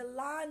is the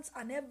lands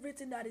and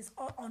everything that is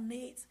on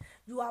it.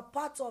 You are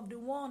part of the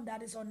one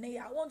that is on it.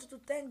 I want you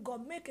to thank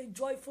God. Make a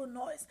joyful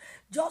noise.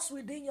 Just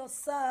within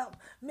yourself.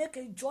 Make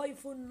a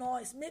joyful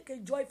noise. Make a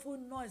joyful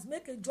noise.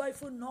 Make a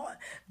joyful noise.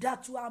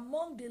 That you are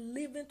among the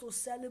living to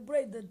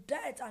celebrate the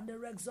death and the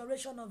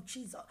resurrection of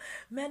Jesus.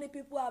 Many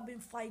people have been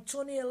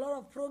fighting a lot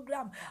of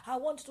programs. I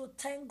want you to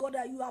thank God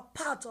that you are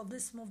part of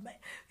this movement.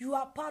 You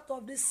are part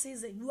of this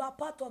season. You are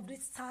part of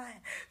this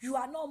time. You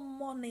are not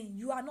mourning.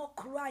 You are not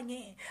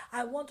crying.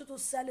 I want you to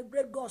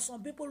celebrate God.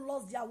 Some people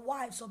lost their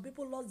wives, some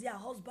people lost their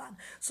husband,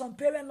 some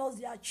parents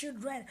lost their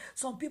children,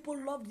 some people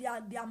lost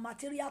their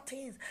material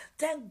things.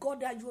 Thank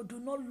God that you do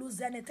not lose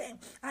anything.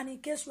 And in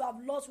case you have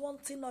lost one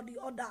thing or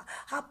the other,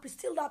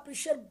 still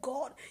appreciate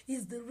God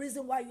is the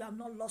reason why you have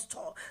not lost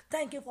all.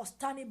 Thank you for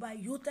standing by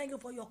you. Thank you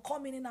for your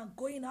coming in and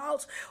going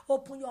out.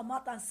 Open your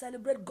mouth and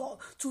celebrate God.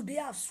 Today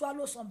I've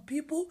swallowed some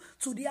people.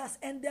 Today has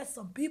ended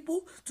some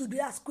people. Today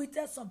has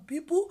quitted some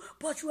people.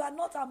 But you are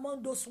not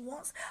among those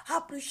ones.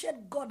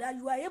 Appreciate God that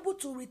you are able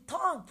to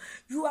return.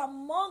 You are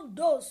among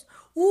those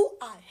who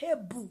are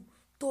able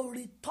to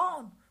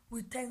return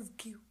with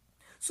thanksgiving.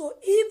 So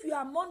if you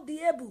are among the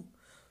able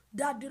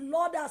that the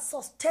Lord has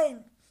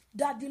sustained,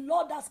 that the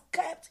Lord has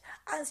kept,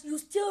 and you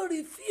still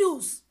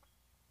refuse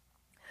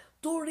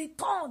to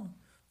return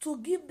to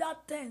give that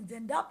thanks,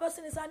 then that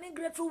person is an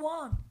ungrateful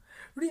one.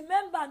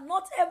 Remember,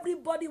 not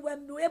everybody will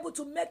be able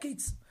to make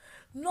it.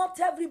 Not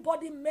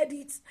everybody made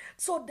it.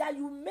 So that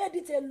you made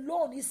it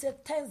alone is a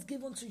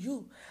thanksgiving to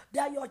you.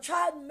 That your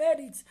child made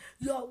it,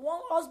 your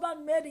one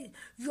husband made it,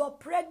 your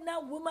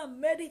pregnant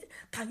woman made it.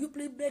 Can you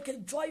please make a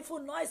joyful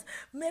noise?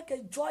 Make a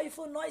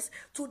joyful noise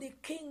to the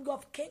King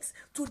of Kings,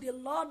 to the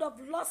Lord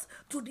of Lords,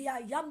 to the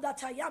I am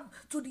that I am,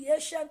 to the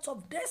Ancient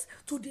of Days,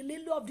 to the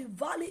Lily of the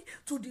Valley,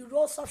 to the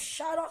Rose of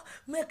Sharon.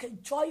 Make a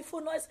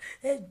joyful noise,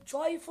 a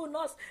joyful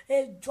noise,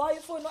 a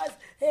joyful noise,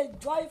 a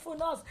joyful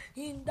noise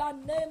in the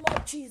name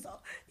of Jesus.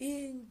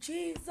 In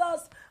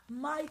Jesus'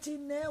 mighty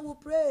name we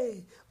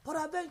pray.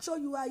 Peradventure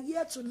you are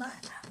here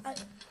tonight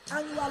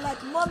and you are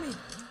like, Mommy,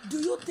 do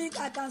you think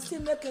I can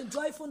still make a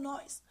joyful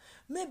noise?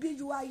 Maybe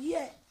you are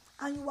here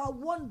and you are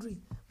wondering,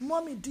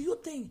 Mommy, do you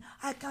think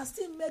I can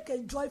still make a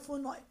joyful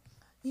noise?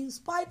 In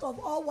spite of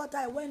all what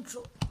I went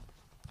through,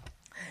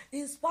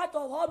 in spite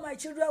of all my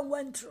children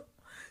went through,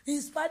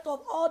 in spite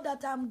of all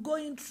that I'm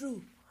going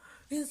through,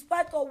 in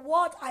spite of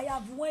what I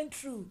have went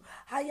through,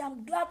 I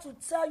am glad to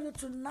tell you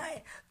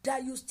tonight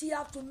that you still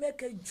have to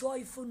make a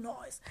joyful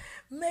noise.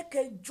 Make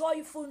a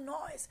joyful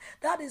noise.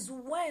 That is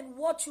when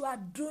what you are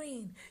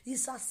doing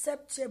is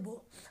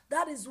acceptable.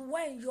 That is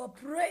when your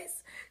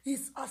praise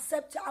is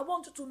acceptable. I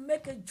want you to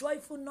make a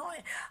joyful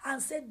noise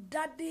and say,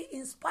 Daddy,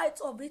 in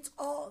spite of it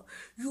all,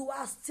 you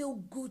are still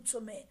good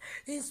to me.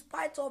 In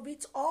spite of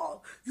it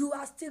all, you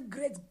are still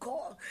great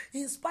God.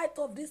 In spite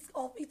of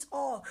it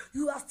all,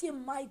 you are still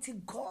mighty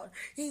God.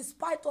 In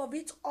spite of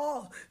it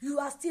all, you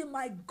are still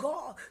my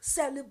God.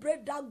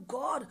 Celebrate that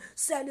God.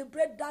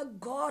 Celebrate that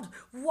God.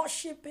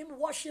 Worship him,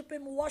 worship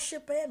him,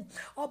 worship him.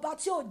 Ọba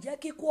tí ò jẹ́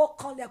kí kó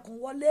kanlẹ̀kùn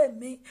wọlé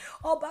mi.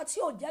 Ọba tí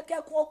ò jẹ́ kí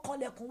kó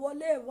kanlẹ̀kùn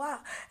wọlé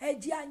wa. Ẹ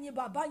jẹ́ á yìn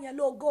bàbá yẹn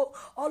lógo.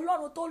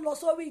 Ọlọ́run tó lọ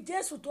sórí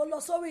Jésù tó lọ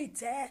sórí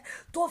ìtẹ́.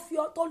 Tó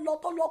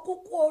lọ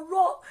kúkú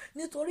oró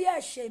nítorí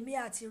ẹ̀ṣẹ̀ mi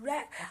àti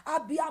rẹ.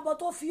 Abiyamọ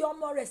tó fi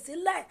ọmọ rẹ̀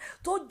sílẹ̀.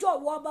 Tó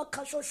jọ̀wọ́ ọmọ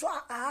kan ṣoṣo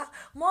àá.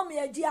 Mọ́mí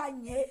ẹ jẹ́ á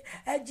yìn.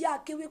 Ẹ jẹ́ á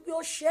kí wípé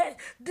ó ṣe.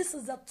 This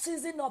is a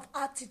season of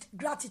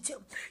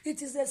gratitude.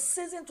 It is a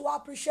season to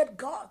appreciate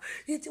God.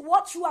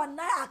 What you and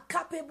I are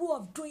capable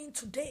of doing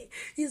today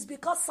is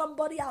because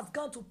somebody has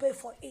gone to pay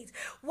for it.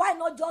 Why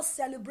not just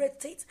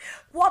celebrate it?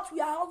 What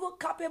we are also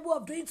capable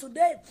of doing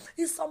today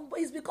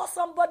is because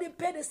somebody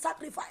paid a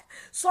sacrifice.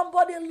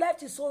 Somebody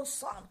left his own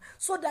son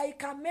so that he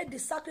can make the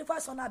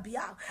sacrifice on our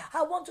behalf.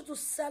 I want you to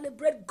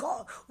celebrate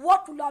God.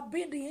 What will have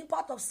been the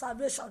impact of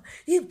salvation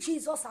if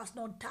Jesus has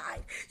not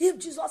died? If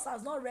Jesus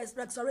has not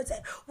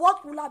resurrected?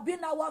 What will have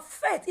been our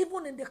faith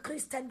even in the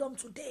Christendom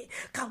today?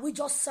 Can we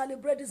just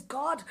celebrate this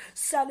God?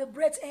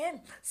 Celebrate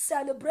him.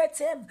 Celebrate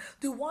him.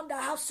 The one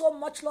that has so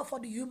much love for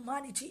the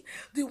humanity.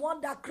 The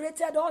one that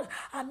created us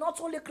and not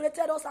only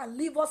created us and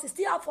leave us, he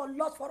still have for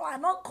love for us,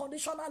 an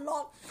unconditional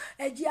love.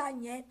 Ẹ jẹ́ á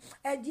yìn,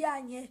 ẹ jẹ́ á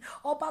yìn.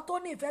 Ọba tó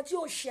ní ìfẹ́ tí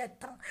ò ṣe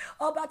ẹ̀tàn.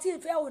 Ọba tí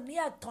ìfẹ́ ò ní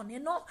ẹ̀tàn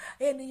nínú.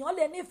 Ènìyàn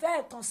lè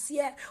nífẹ̀ẹ́ ẹ̀tàn sí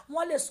ẹ.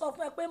 Wọ́n lè sọ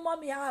fún ẹ pé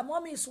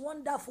mommy is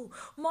wonderful.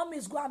 Mommy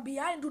is going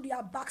behind you, they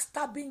are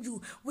backstabbing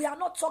you. We are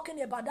not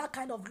talking about that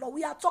kind of love.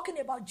 We are talking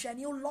about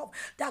genuine love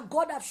that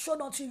God has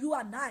shown unto you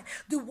and I.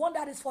 The one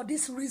that is for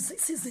this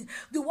season.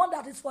 The one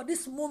that is for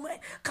this moment.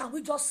 Can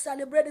we just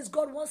celebrate this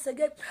God once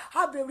again?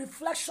 Have a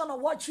reflection of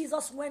what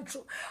Jesus went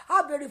through.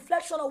 Have a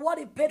reflection of what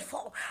he paid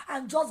for.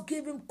 And just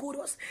give him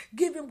kudos.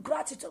 Give him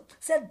gratitude.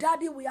 Say,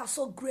 Daddy, we are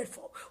so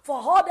grateful for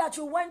all that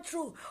you went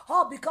through.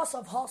 All because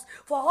of us.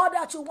 For all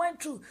that you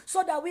went through.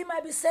 So that we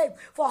might be saved.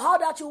 For all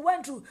that you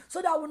went through.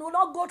 So that we will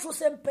not go through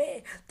same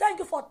pain. Thank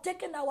you for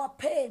taking our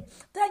pain.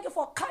 Thank you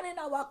for carrying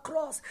our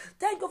cross.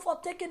 Thank you for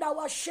taking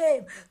our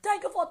shame.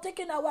 Thank you for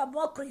taking our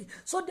mockery.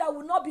 So that we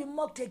will not be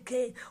mocked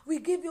again. We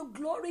give you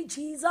glory,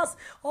 Jesus.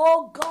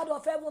 Oh God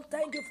of heaven,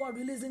 thank you for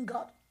releasing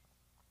God.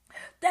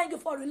 Thank you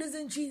for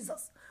releasing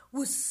Jesus.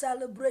 We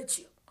celebrate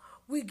you.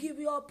 We give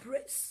you all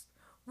praise.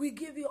 We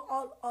give you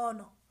all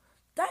honor.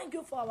 Thank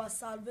you for our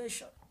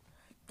salvation.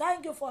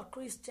 Thank you for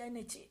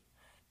Christianity.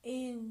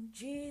 In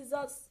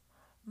Jesus'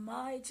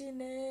 mighty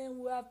name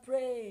we have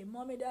prayed.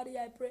 Mommy, Daddy,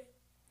 I pray.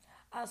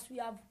 As we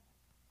have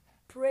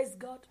praised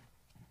God,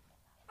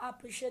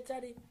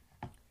 appreciated him,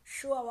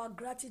 show our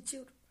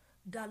gratitude,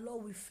 the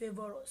Lord will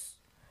favor us.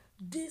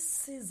 This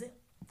season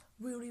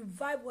will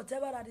revive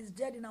whatever that is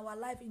dead in our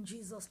life in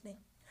Jesus' name.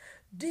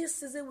 This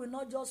season will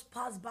not just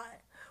pass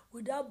by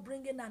without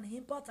bringing an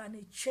impact and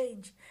a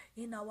change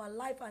in our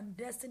life and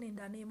destiny in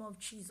the name of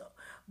Jesus.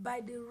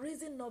 By the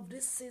reason of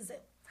this season,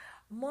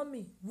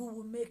 mommy, we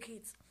will make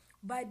it.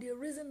 By the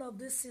reason of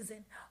this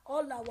season,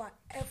 all our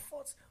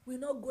efforts will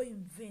not go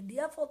in vain. The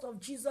effort of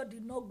Jesus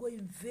did not go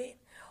in vain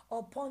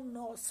upon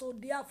us. So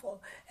therefore,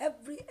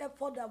 every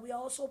effort that we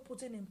are also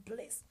putting in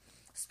place,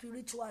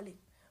 spiritually,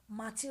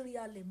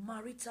 materially,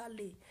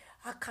 maritally,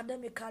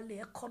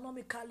 academically,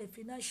 economically,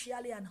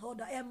 financially, and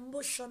other,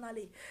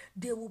 emotionally,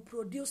 they will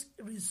produce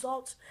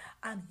results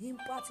and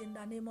impact in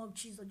the name of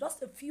Jesus.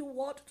 Just a few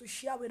words to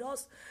share with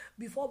us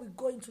before we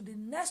go into the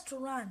next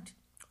round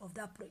of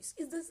that praise.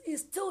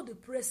 It's still the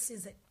praise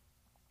season.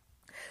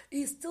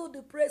 It's still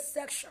the praise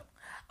section,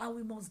 and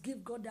we must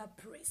give God that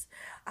praise.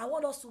 I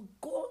want us to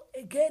go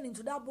again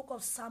into that book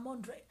of Psalm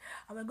 100,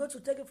 and we're going to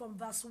take it from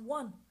verse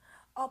 1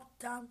 up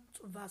down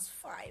to verse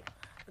 5.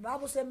 The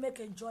Bible says, make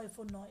a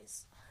joyful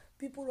noise.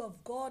 People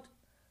of God,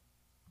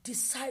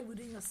 decide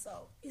within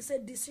yourself. It's a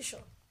decision.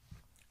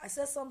 I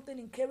said something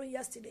in Kerry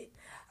yesterday.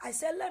 I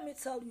said, let me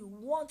tell you,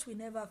 want we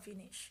never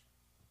finish.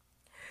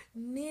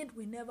 Need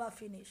we never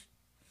finish.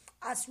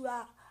 As you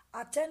are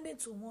attending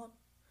to one,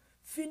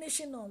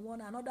 finishing on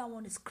one, another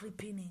one is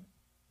creeping in.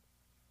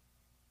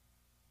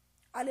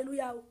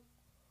 Hallelujah.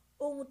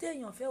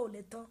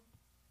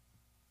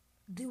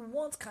 The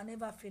want can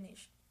never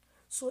finish.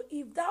 So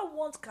if that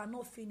want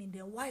cannot finish,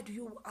 then why do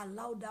you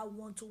allow that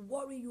want to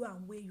worry you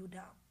and weigh you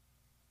down?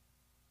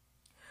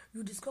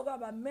 You discover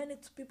that many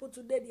people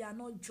today, they are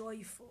not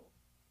joyful.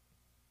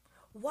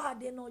 Why are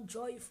they not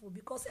joyful?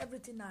 Because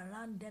everything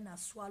around them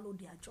has swallowed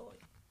their joy.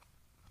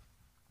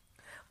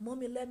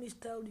 Mommy, let me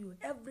tell you,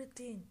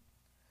 everything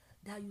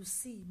that you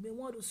see may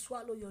want to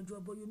swallow your joy,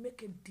 but you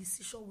make a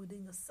decision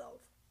within yourself.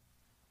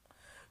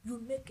 You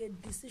make a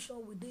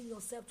decision within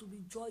yourself to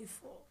be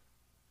joyful.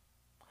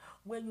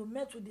 When you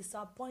met with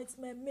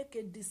disappointment, make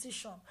a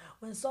decision.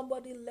 When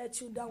somebody let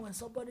you down, when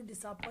somebody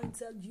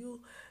disappointed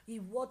you,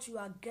 if what you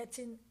are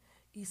getting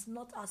is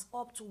not as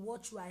up to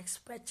what you are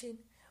expecting,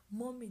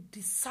 mommy,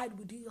 decide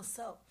within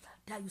yourself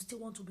that you still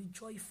want to be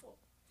joyful.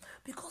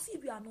 Because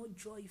if you are not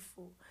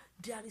joyful,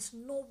 there is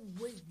no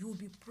way you will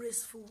be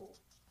praiseful.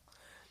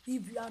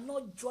 If you are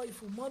not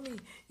joyful, mommy,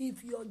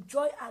 if your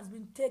joy has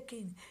been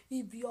taken,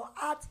 if your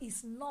heart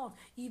is not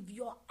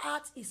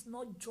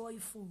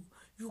joyful,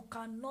 you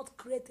cannot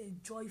create a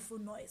joyful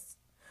noise.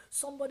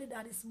 Somebody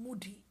that is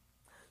moody,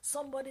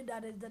 somebody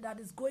that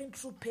is going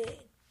through pain.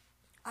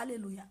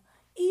 Hallelujah.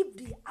 If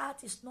the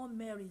heart is not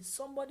merry,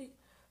 somebody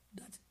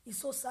that is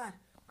so sad.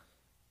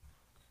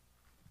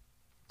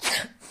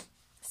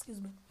 Excuse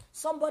me.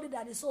 Somebody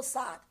that is so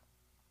sad.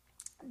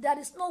 There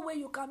is no way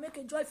you can make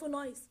a joyful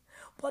noise.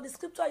 But the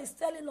scripture is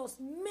telling us,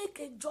 make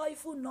a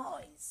joyful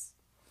noise.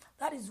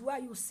 That is why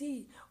you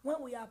see,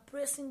 when we are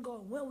praising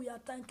God, when we are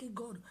thanking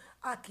God,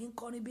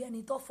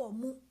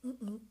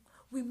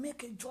 we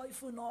make a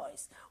joyful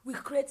noise. We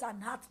create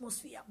an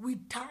atmosphere. We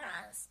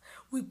dance.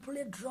 We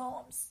play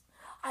drums.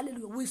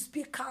 Hallelujah. We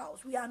speak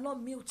out. We are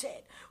not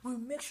muted. We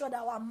make sure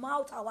that our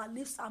mouth, our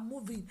lips are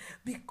moving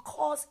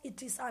because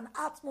it is an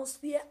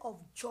atmosphere of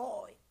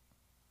joy.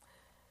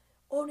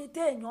 That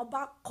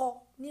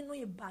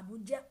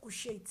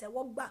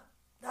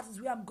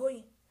is where I'm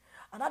going.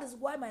 And that is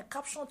why my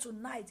caption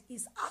tonight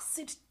is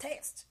acid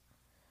test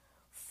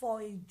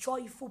for a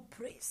joyful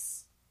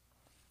praise.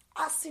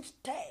 Acid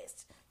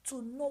test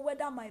to know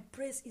whether my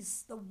praise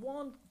is the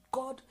one,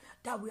 God,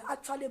 that will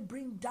actually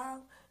bring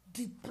down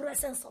the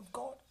presence of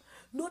God.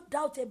 No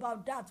doubt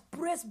about that.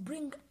 Praise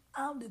bring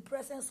down the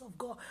presence of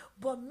God,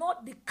 but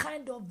not the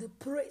kind of the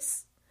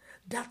praise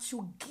that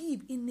you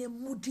give in a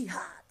moody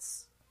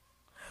heart.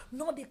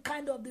 Not the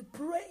kind of the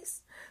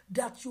praise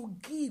that you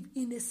give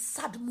in a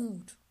sad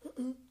mood.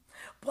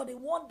 But the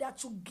one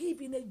that you give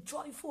in a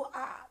joyful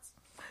heart.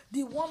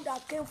 The one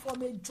that came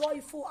from a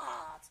joyful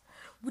heart.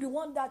 The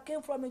one that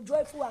came from a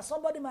joyful heart.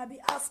 Somebody might be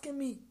asking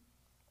me.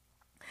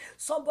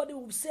 Somebody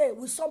will say,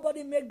 will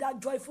somebody make that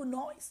joyful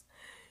noise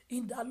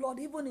in the Lord,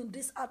 even in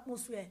this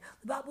atmosphere?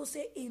 The Bible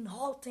says, in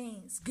all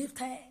things, give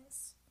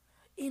thanks.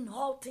 In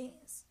all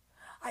things.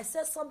 I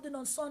said something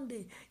on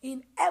Sunday.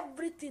 In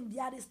everything,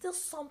 there is still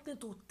something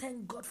to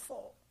thank God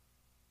for.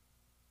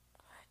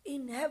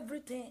 In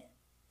everything.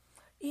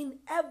 In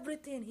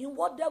everything. In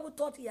what devil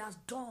thought he has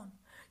done.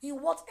 In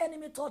what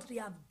enemy thought they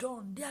have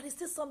done. There is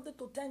still something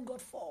to thank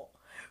God for.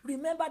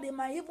 Remember, they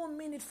might even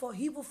mean it for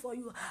evil for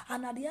you.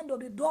 And at the end of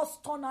the doors,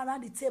 turn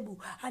around the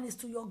table. And it's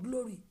to your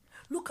glory.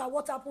 Look at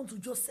what happened to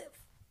Joseph.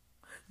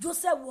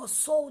 Joseph was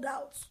sold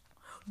out.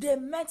 They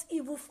meant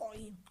evil for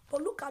him.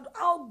 But look at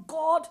how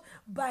God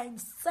by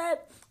himself,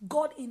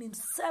 God in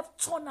himself,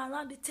 turned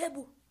around the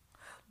table.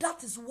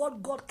 That is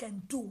what God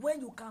can do when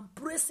you can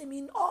praise him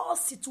in all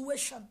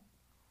situations.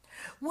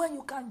 When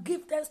you can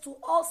give thanks to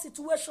all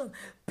situations,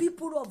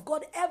 people of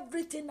God,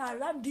 everything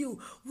around you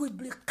will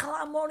be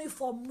clamoring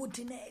for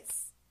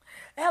moodiness.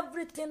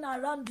 Everything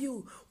around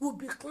you will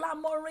be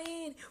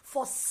clamoring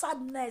for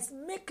sadness.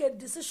 Make a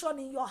decision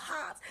in your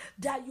heart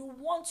that you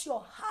want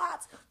your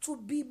heart to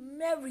be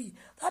merry.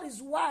 That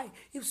is why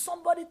if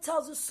somebody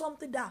tells you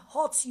something that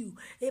hurts you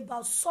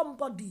about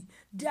somebody,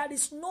 there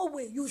is no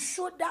way you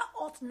show that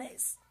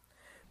hotness.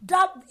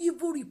 That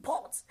evil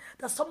report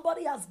that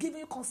somebody has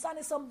given you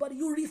concerning somebody,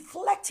 you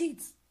reflect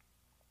it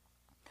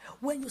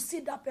when you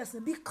see that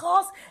person,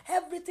 because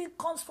everything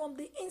comes from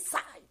the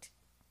inside.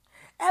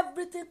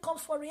 Everything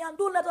comes from you. And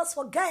don't let us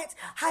forget,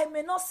 I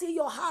may not see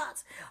your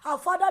heart. Our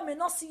Father may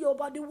not see you,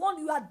 but the one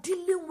you are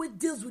dealing with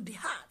deals with the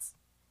heart.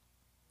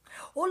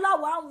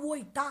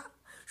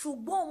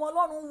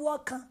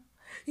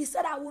 He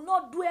said, I will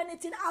not do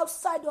anything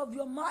outside of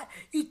your mind.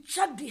 He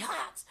checked the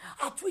heart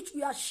at which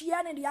we are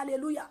sharing the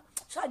hallelujah.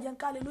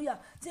 Hallelujah.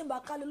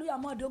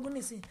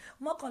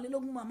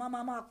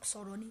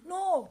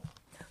 No.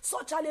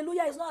 Such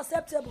hallelujah is not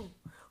acceptable.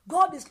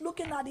 God is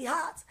looking at the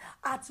heart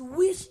at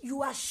which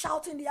you are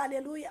shouting the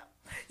hallelujah.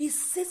 He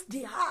sees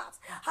the heart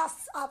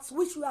at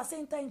which you are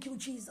saying thank you,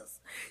 Jesus.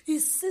 He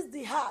sees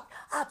the heart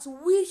at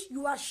which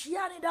you are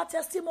sharing that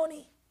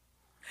testimony.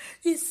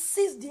 He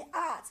sees the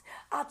heart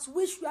at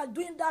which you are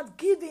doing that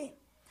giving.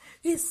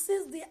 He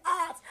sees the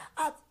heart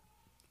at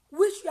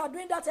which you are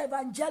doing that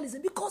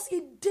evangelism, because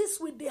he deals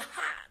with the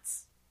heart.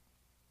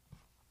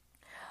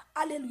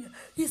 Hallelujah.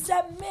 He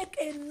said, make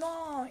a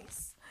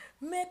noise.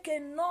 Make a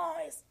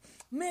noise.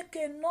 Make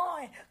a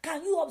noise.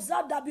 Can you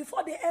observe that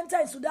before they enter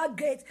into that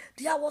gate,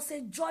 there was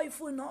a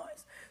joyful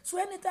noise? So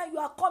anytime you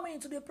are coming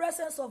into the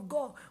presence of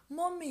God,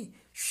 mommy,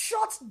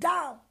 shut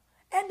down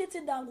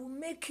anything that will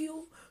make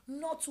you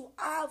not to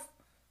have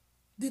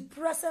the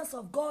presence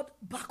of God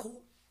back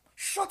home.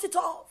 Shut it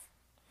off.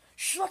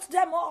 Shut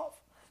them off.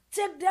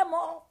 Take them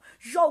off.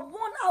 Your 1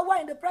 hour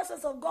in the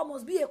presence of God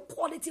must be a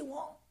quality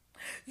one.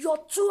 Your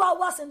 2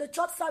 hours in the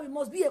church service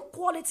must be a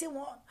quality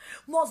one.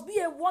 Must be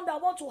a one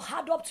that wants to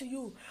add up to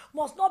you.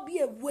 Must not be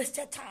a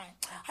wasted time.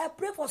 I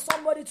pray for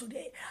somebody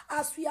today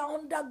as we are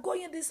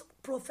undergoing this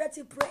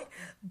prophetic prayer,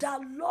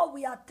 that Lord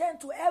will attend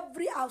to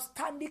every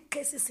outstanding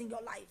cases in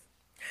your life.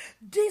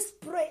 This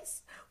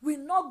praise will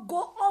not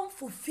go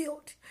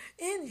unfulfilled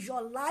in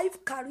your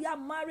life, career,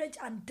 marriage,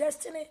 and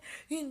destiny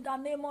in the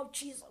name of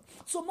Jesus.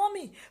 So,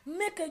 mommy,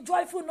 make a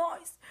joyful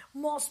noise.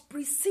 Must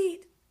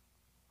precede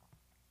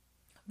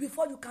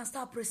before you can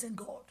start praising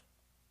God.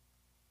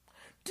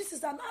 This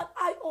is an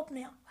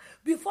eye-opener.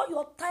 Before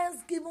your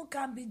thanksgiving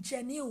can be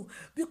genuine,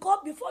 because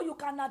before you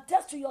can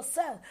attest to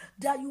yourself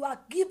that you are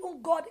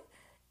giving God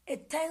a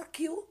thank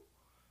you,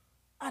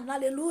 and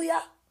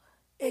hallelujah,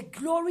 a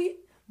glory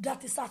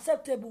that is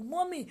acceptable.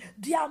 Mommy,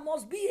 there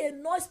must be a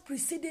noise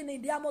preceding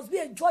it. There must be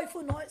a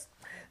joyful noise.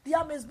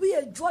 There must be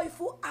a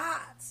joyful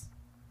heart.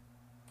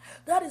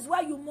 That is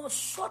why you must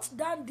shut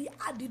down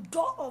at the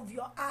door of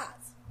your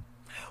heart.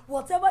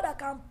 Whatever that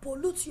can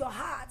pollute your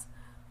heart.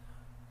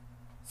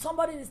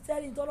 Somebody is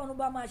telling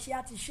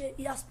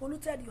he has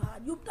polluted your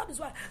heart. That is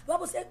why the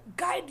Bible says,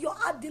 guide your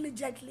heart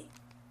diligently.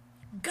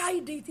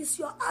 Guide it. It's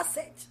your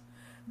asset.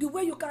 The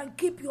way you can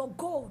keep your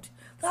gold.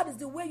 That is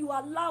the way you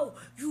allow,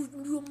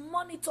 you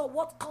monitor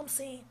what comes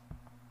in.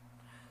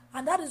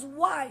 And that is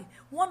why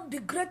the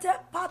greater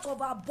part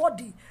of our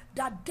body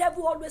that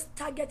devil always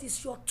target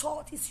is your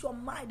thought, is your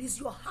mind, is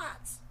your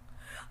heart.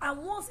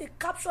 And once he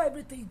captures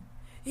everything,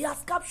 he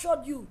has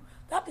captured you.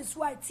 That is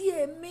why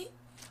the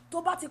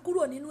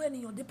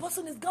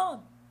person is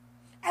gone.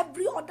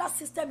 Every other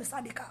system is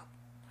handicapped.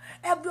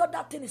 Every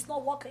other thing is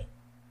not working.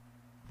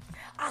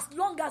 As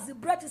long as the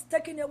breath is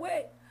taken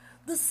away,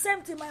 the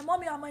same thing, my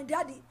mommy and my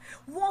daddy.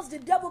 Once the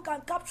devil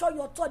can capture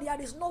your thought,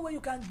 there is no way you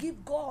can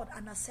give God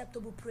an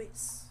acceptable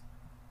praise.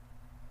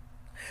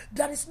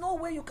 There is no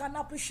way you can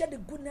appreciate the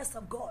goodness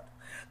of God.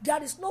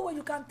 There is no way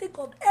you can think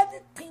of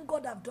everything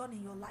God has done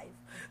in your life,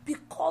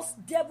 because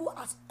devil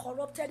has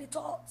corrupted the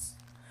thoughts.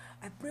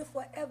 I pray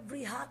for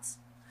every heart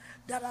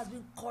that has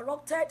been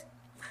corrupted,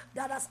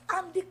 that has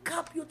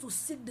handicapped you to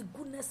seek the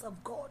goodness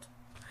of God.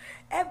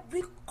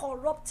 Every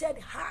corrupted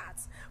heart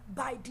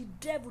by the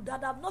devil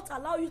that have not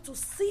allowed you to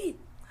see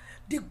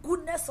the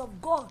goodness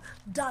of God,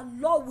 that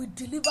Lord will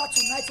deliver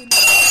tonight in the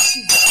name of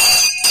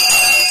Jesus.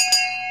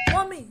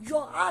 Mommy,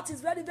 your heart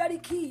is very, very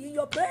key in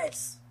your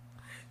praise.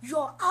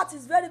 Your heart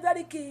is very,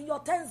 very key in your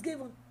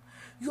thanksgiving.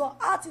 Your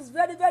heart is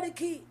very, very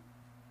key.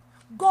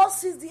 God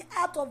sees the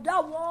heart of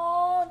that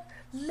one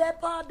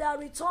leper that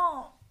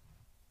returned.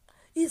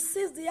 He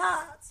sees the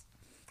heart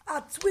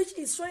at which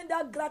he's showing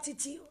that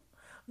gratitude,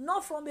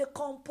 not from a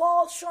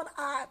compulsion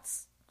heart.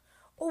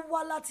 Ó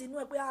wá láti inú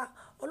ẹ pé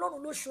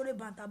Ọlọ́run ló ṣoore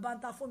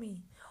bàǹtàbàǹtà fún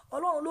mi.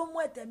 Ọlọ́run ló mú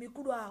ẹ̀tẹ̀ mi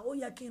kúrò, ó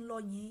yẹ kí n lọ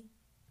yìn.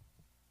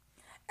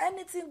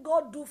 Anything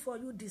God do for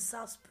you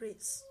deserves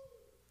praise.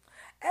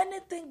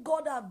 Anything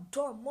God have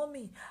done,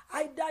 mommy,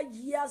 either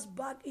years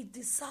back, it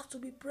deserves to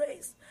be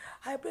praised.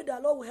 I pray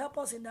that Lord will help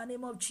us in the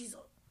name of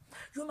Jesus.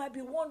 You might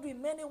be wondering,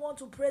 many want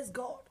to praise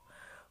God.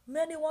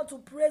 Many want to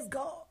praise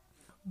God.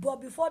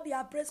 But before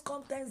their praise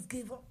comes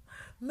thanksgiving.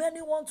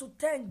 Many want to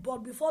thank, but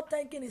before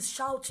thanking is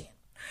shouting.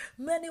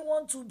 Many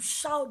want to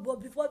shout, but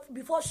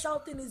before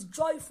shouting is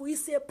joyful.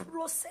 It's a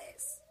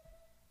process.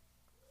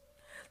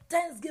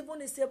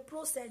 Thanksgiving is a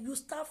process. You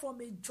start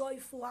from a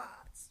joyful heart.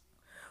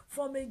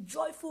 From a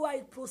joyful heart,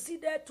 it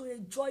proceeded to a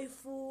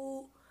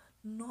joyful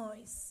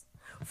noise.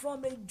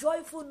 From a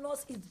joyful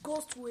noise, it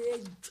goes to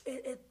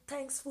a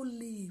thankful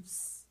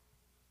lips.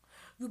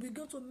 You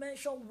begin to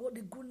mention what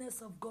the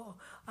goodness of God,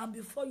 and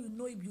before you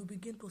know it, you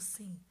begin to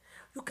sing.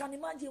 You can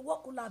imagine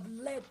what could have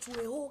led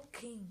to a whole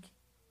king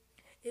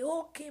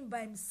by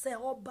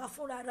himself,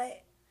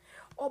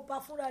 Ọba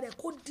fúnra rẹ̀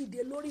kó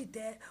dìde lórí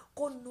ìtẹ́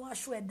kó nu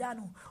aṣọ ẹ̀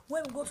dànù.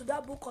 When we go to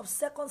that book of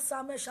 2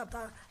 Samuel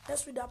chapter,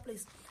 let's read that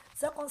place.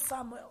 2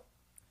 Samuel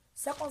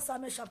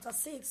chapter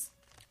 6.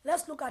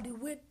 Let's look at the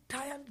way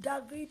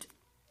David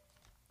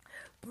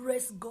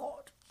praised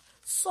God.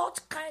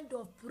 Such kind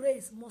of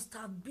praise must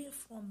have been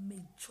from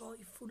a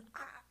joyful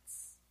heart.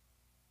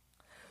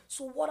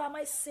 So what am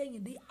I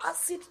saying? The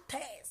acid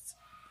test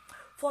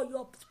for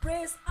your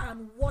praise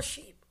and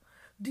worship.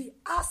 The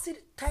acid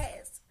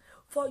test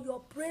for your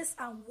praise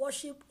and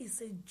worship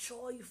is a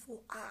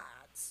joyful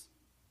heart.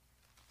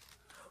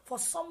 For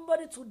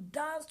somebody to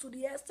dance to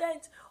the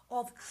extent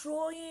of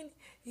throwing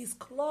his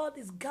cloth,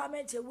 his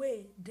garment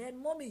away,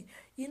 then mommy,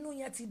 inú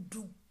yẹn ti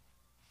dùn.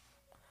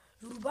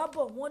 Yorùbá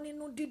bọ̀ wọ́n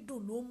nínú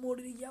dídùn ló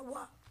mórí yá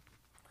wá.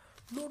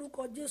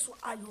 Lórúkọ Jésù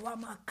ayọ̀ wa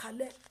máa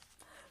kalẹ̀.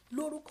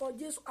 Lórúkọ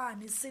Jésù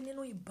àní sí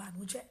nínú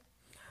ìbànújẹ́.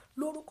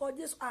 Lórúkọ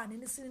Jésù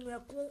àní sí nínú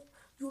ẹkún.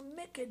 You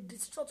make a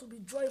decision to be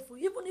joyful,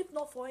 even if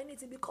not for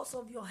anything, because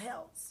of your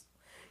health.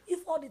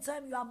 If all the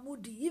time you are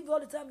moody, if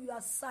all the time you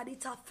are sad,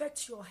 it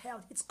affects your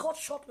health. It's cut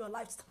short your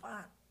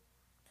lifespan.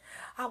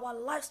 Our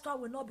lifespan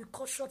will not be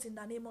cut short in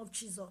the name of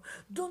Jesus.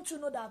 Don't you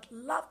know that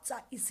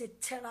laughter is a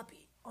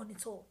therapy on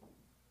its own?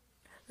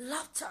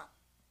 Laughter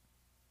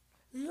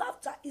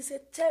is a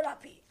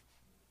therapy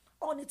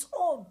on its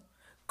own.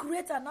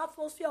 Create an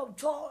atmosphere of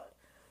joy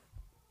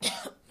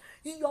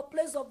in your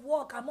place of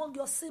work, among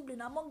your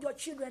siblings, among your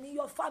children, in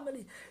your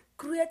family.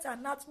 Create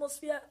an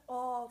atmosphere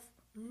of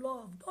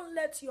love. Don't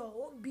let your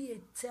home be a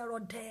terror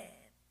den.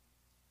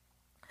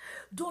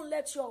 Don't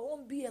let your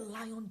home be a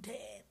lion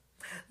den.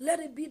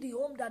 Let it be the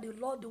home that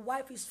the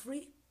wife is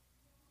free.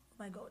 Oh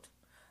my God.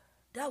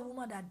 That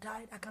woman that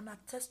died, I can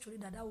attest to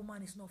it that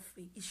woman is not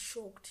free. Is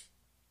choked.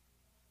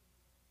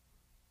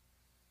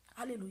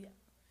 Hallelujah.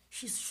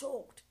 She's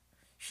choked.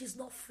 She's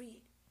not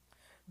free.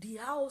 The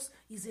house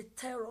is a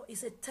terror,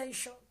 is a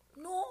tension.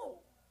 No,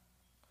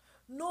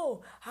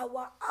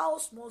 our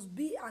house must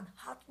be an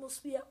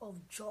atmosphere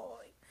of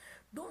joy.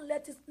 Don't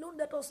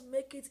let us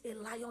make it a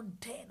lion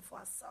den for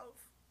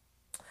ourselves.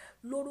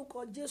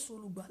 Lórúkọ Jésù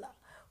Olùgbàlà,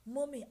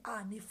 mọ́mì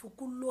àní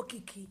fukú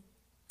lókìkí.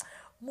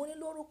 Mo ní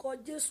lórúkọ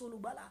Jésù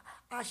Olùgbàlà,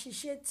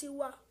 àṣìṣe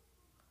tiwa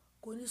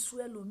kò ní sọ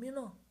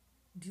ẹlòmíràn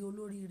di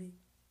olóríire.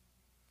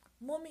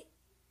 Mọ́mì,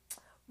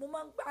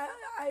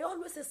 I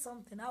always say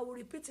something. I will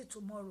repeat it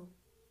tomorrow.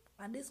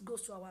 And this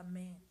goes to our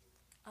men.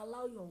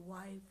 Allow your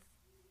wife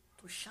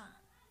to shine.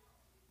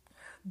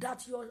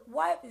 That your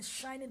wife is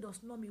shining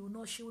does not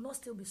mean she will not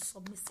still be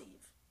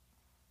submissive.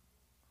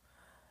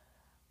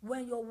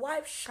 When your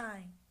wife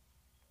shines,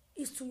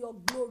 it's to your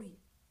glory.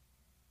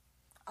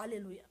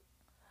 Hallelujah.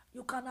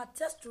 You can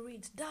attest to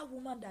it. That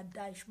woman that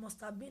died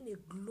must have been a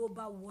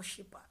global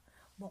worshipper.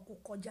 But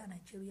Kukoja,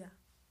 Nigeria.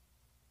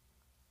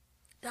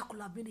 That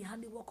could have been the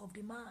handiwork of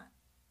the man.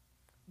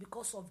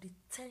 Because of the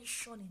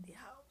tension in the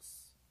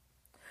house.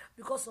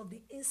 Because of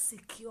the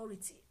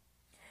insecurity.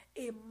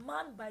 A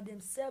man by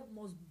themselves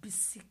must be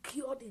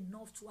secured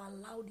enough to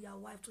allow their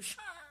wife to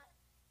shine.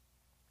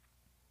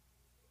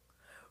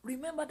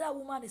 Remember, that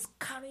woman is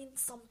carrying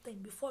something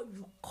before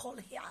you call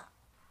her.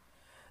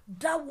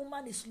 That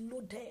woman is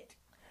loaded.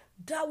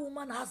 That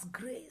woman has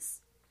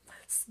grace.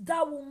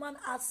 That woman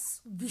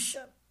has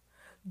vision.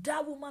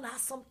 That woman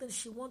has something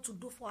she wants to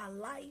do for her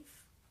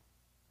life.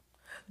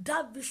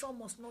 That vision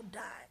must not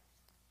die.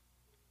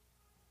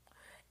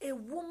 A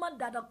woman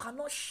that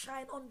cannot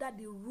shine under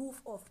the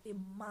roof of a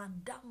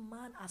man, that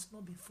man has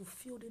not been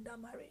fulfilled in that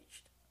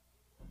marriage.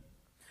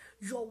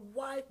 Your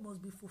wife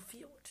must be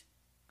fulfilled.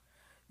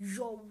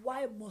 Your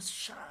wife must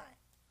shine.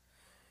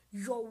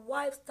 Your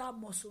wife's star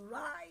must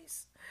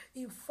rise.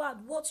 In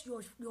fact, what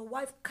your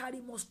wife carry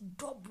must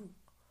double.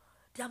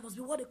 There must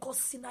be what they call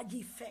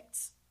synergy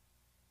effects.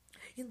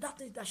 In that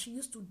thing that she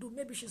used to do,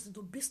 maybe she's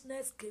into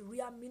business,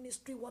 career,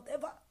 ministry,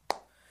 whatever.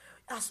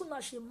 As soon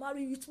as she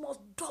marries, it must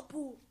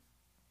double.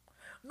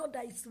 Not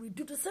that it's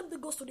reduced. The same thing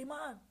goes to the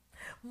man.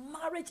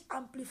 Marriage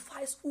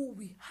amplifies who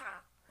we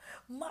are.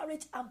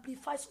 Marriage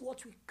amplifies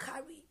what we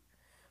carry.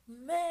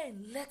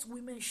 Men, let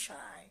women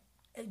shine.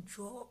 A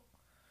job.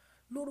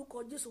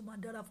 Lórúkọ Jésù máa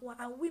dára fún wa.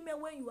 And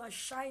women, when you are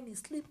shining,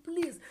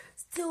 please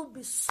still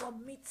be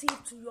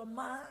submissive to your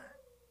man.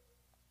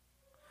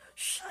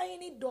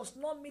 Shining does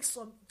not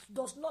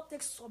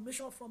take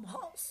submission from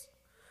us.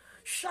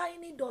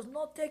 Shining does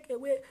not take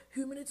away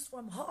humility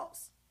from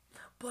us.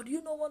 But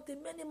you know one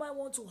thing, many men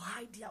want to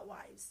hide their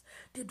wives.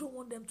 They don't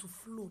want them to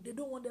flow. They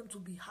don't want them to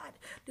be hard.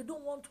 They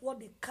don't want what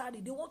they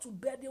carry. They want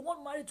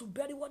marriage to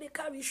bury what they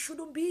carry. It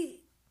shouldn't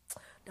be.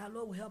 The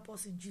Lord will help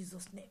us in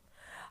Jesus' name.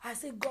 I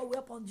say God will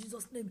help us in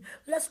Jesus' name.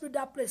 Let's read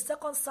that place. 2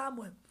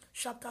 Samuel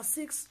chapter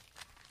 6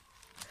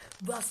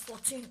 verse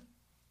 14.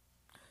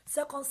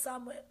 2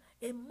 Samuel,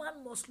 a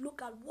man must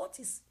look at what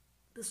is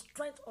the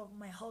strength of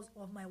my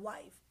husband, of my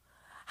wife.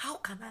 How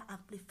can I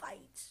amplify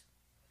it?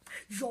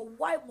 Your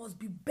wife must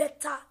be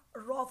better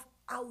off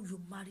how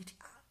you married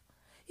her.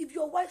 If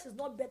your wife is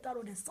not better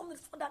off, then something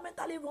is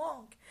fundamentally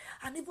wrong.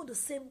 And even the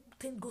same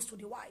thing goes to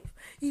the wife.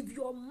 If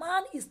your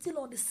man is still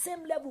on the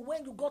same level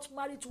when you got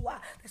married to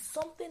her, then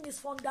something is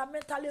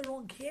fundamentally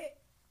wrong here.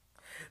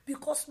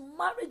 Because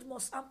marriage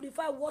must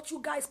amplify what you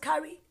guys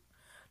carry.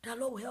 The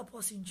Lord will help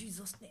us in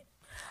Jesus' name.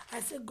 I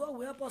say God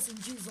will help us in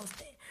Jesus'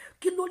 name.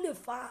 Kí ló lè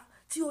fà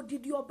tí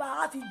odidi ọba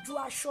á fi ju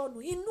aṣọ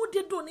nù? Inú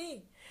dídùn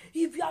ni.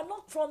 If you are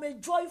not from a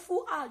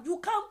joyful heart, you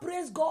can't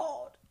praise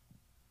God.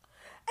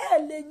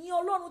 Lè yìn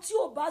Ọlọ́run tí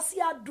ò bá sí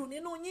adùn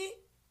nínú yín.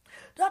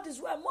 That is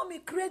why, mommy,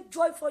 create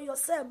joy for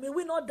yourself. May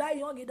we not die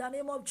young in the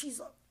name of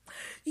Jesus.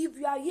 If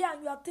you are here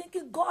and you are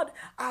thinking, God,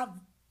 I've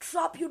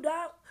trapped you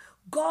down.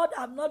 God,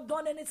 I've not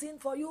done anything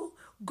for you.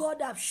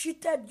 God, I've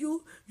cheated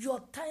you. Your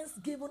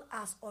thanksgiving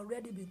has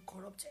already been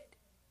corrupted.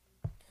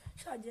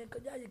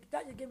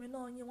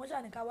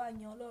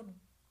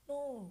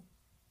 No.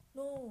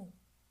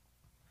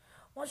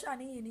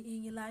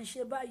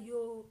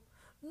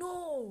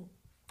 No.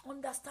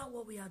 Understand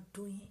what we are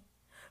doing.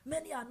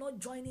 Many are not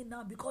joining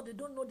now because they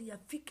don't know the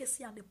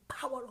efficacy and the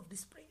power of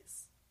this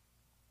praise.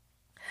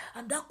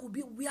 And that could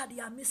be where they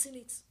are missing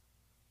it.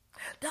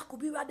 That could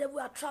be where devil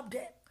are trapped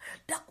there.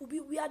 That could be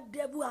where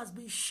devil has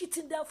been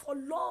cheating them for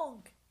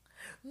long.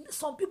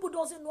 Some people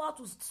doesn't know how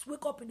to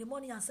wake up in the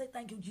morning and say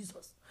thank you,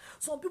 Jesus.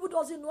 Some people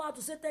doesn't know how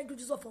to say thank you,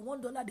 Jesus, for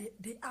 $1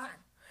 they earn.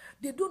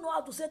 They don't know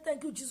how to say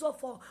thank you, Jesus,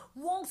 for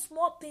one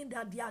small thing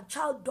that their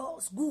child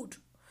does good.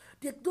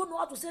 They don't know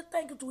how to say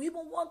thank you to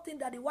even one thing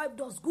that the wife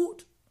does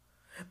good.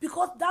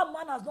 Because that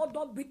man has not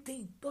done big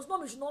thing. Does not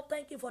mean you should not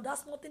thank him for that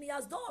small thing he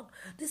has done.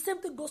 The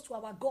same thing goes to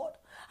our God.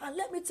 And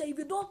let me tell you, if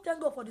you don't thank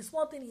God for the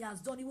small thing he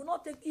has done, he will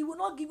not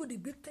give you the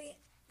big thing.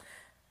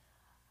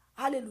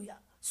 Hallelujah.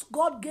 So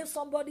God gave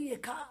somebody a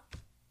car.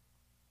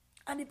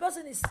 And the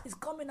person is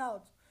coming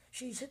out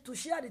to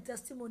share the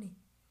testimony.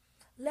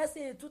 Let's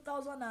say a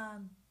 2000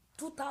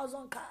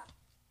 car.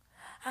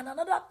 And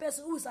another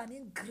person who is an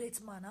ingrate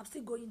man. I'm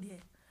still going there.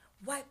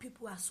 Why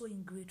people are so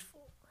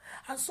ungrateful.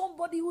 And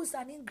somebody who is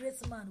an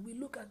ingrate man, we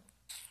look at,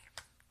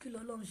 kí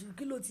lọ́lọ́run ṣe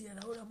kí ló ti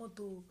yẹ̀rà ó ra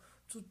mọ́tò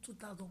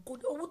 2000 kò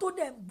owó tó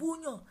dẹ̀ ń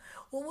búyàn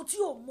ohun tí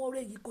ò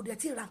mọ̀ọ́rẹ́ yìí kò dẹ̀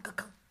tí ì ra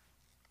kankan.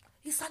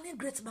 He's an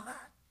ingrate man.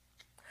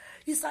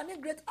 He's an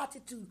ingrate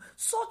attitude.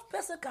 Such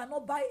person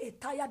cannot buy a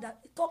tire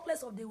that talk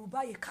less of they will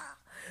buy a car,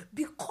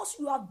 because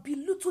you have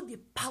belittled the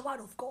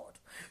power of God.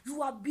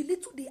 You have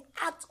belittled the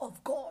act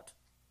of God.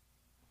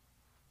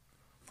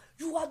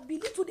 You have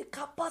belittled the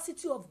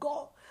capacity of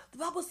God. The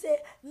Bible says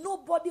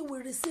nobody will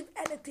receive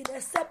anything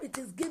except it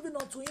is given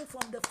unto him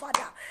from the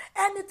Father.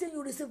 Anything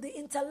you receive, the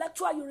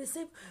intellectual you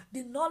receive,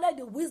 the knowledge,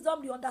 the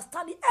wisdom, the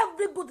understanding,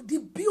 every good, the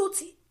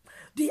beauty,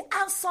 the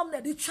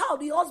handsomeness, the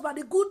child, the husband,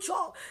 the good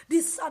job, the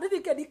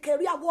certificate, the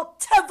career,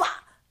 whatever,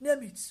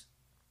 name it.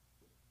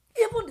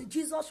 Even the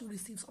Jesus you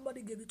receive,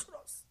 somebody gave it to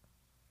us.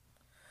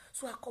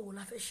 So I call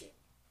Olafeshe.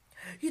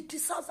 He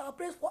deserves our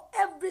praise for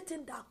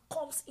everything that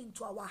comes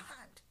into our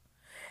hand.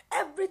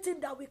 Everything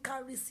that we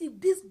can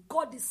receive, this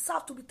God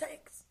deserves to be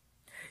thanked.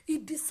 He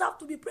deserves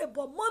to be praised.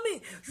 But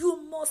mommy,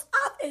 you must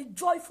have a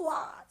joyful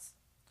heart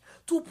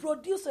to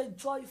produce a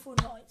joyful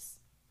noise.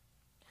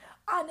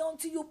 And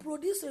until you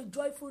produce a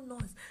joyful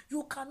noise,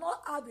 you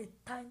cannot have a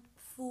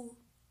thankful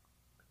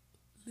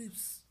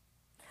lips.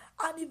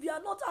 And if you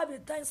are not having a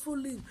thankful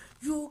lips,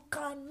 you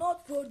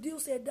cannot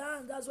produce a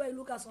dance. That's why you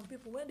look at some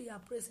people, when they are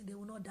praising, they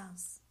will not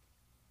dance.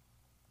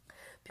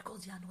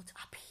 Because they are not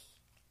happy.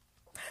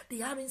 They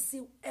haven't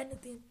seen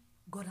anything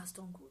God has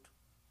done good.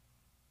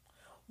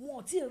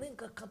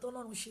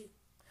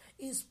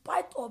 In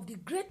spite of the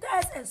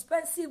greatest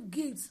expensive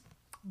gifts,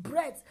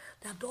 bread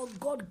that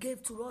God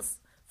gave to us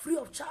free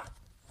of charge.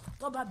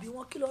 No,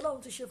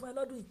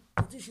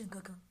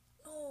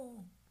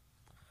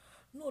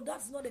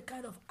 that's not the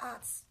kind of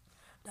arts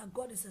that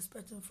God is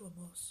expecting from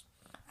us.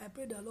 I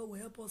pray the Lord will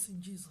help us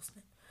in Jesus'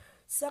 name.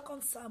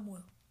 2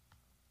 Samuel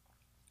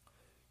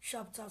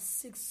chapter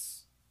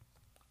 6,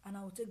 and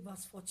I will take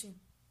verse 14.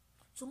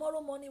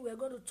 Tomorrow morning we're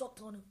going to talk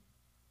on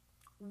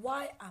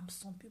why are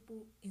some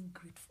people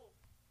ungrateful.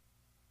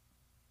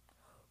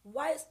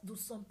 Why do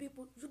some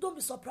people, you don't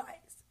be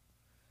surprised.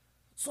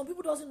 Some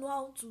people doesn't know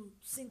how to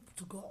sing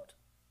to God.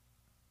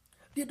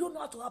 They don't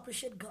know how to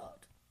appreciate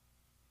God.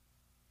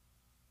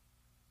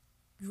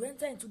 You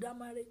enter into that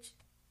marriage.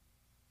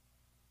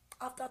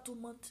 After 2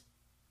 months,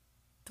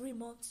 3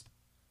 months,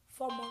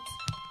 4 months,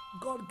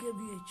 God gave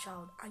you a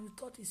child and you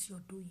thought it's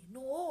your doing.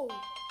 No.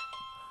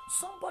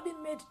 Somebody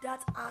made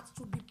that art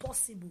to be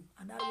possible,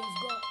 and that was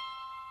God.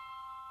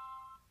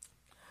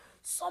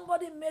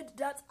 Somebody made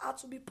that art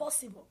to be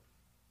possible.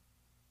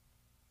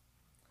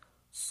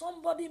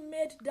 Somebody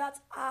made that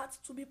art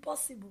to be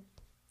possible,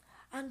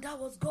 and that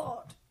was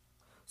God.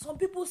 Some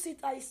people say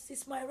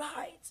it's my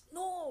right.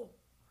 No.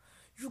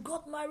 You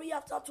got married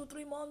after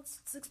 2-3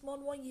 months, 6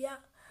 months, 1 year.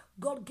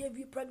 God gave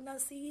you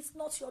pregnancy. It's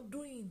not your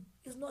doing.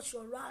 It's not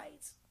your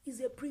right. It's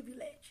a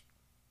privilege.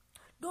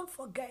 Don't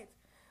forget,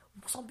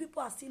 some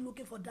people are still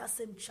looking for that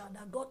same child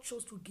that God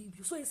chose to give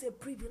you. So it's a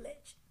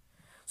privilege.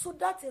 So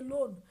that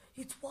alone,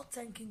 it's worth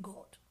thanking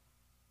God.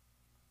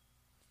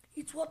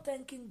 It's worth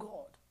thanking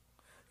God.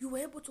 You were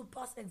able to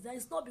pass exam.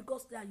 It's not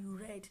because that you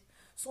read.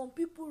 Some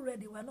people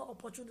read, they were not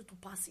opportunity to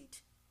pass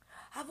it.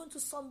 Haven't to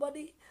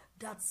somebody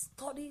that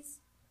studies,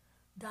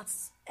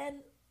 that's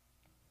earned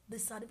the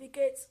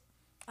certificate,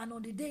 and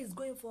on the day he's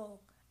going for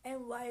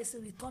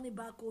NYSC, returning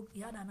back home, he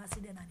had an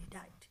accident and he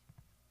died.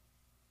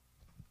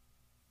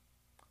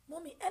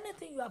 Mommy,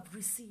 anything you have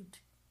received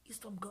is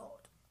from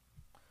God.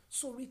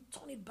 So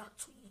return it back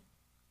to him.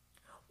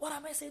 What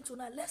am I saying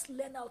tonight? Let's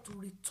learn how to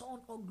return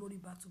all glory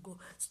back to God.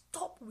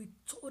 Stop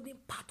returning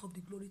part of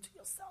the glory to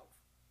yourself.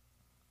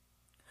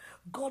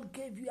 God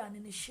gave you an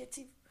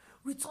initiative.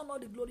 Return all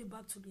the glory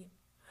back to him.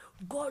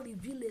 God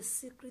revealed a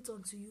secret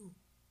unto you.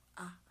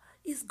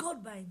 It's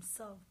God by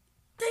himself.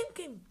 Thank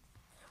him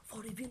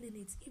for revealing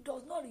it. He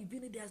does not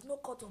reveal it. There's no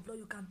court of law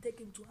you can take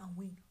him to and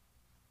win.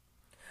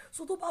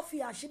 So tó bá fi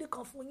àṣírí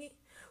kan fún yín,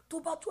 tó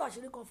bá tú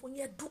àṣírí kan fún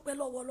yín, ẹ dúpẹ́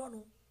lọ́wọ́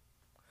Ọlọ́run.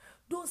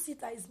 Don't sit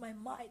there, it's my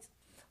might.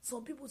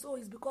 Some people say,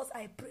 it's because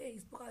I pray,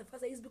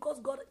 it's because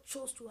God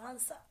chose to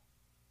answer.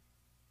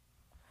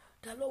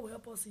 The Lord will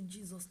help us in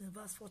Jesus' name.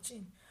 Verse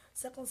 14.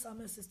 2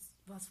 Samuel 6,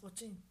 verse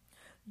 14.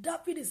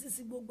 David is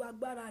singing gbogbo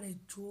agbára rẹ̀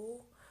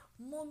jó.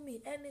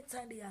 Mommy,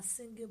 anytime they are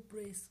singing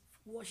praise,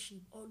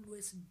 worship,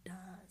 always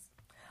dance.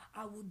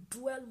 I will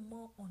dwell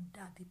more on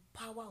that, the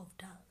power of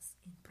dance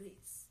in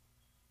praise.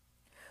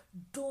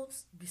 Don't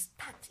be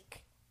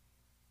static.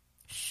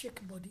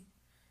 Shake body.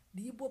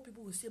 The Igbo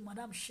people will say,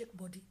 Madam, shake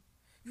body.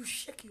 You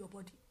shake your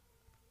body.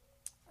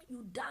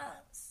 You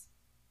dance.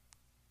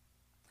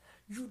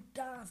 You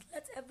dance.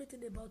 Let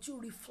everything about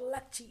you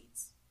reflect it.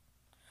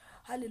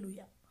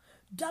 Hallelujah.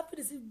 David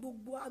is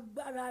gbogbo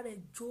agbára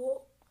rẹ̀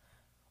jó.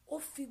 Ó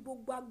fi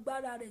gbogbo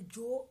agbára rẹ̀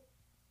jó.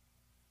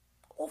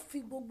 Ó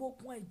fi gbogbo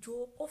okun ẹ̀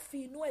jó. Ó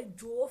fi inú ẹ̀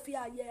jó. Ó fi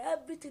ayé,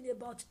 everything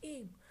about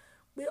him.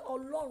 Pé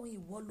Ọlọ́run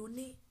ìwọ ló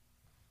ní.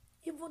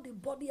 Even the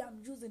body I'm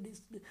using,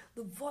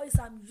 the voice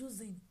I'm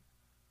using.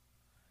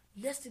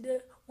 Yesterday,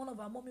 one of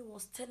our mommy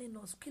was telling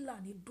us, Kila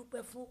ni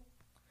dúpẹ́ fún.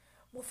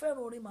 Mo fẹ́ràn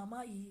orin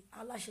màmá yìí,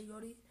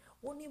 aláṣeyọrí.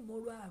 ó ní mo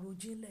ro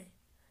àròjinlẹ̀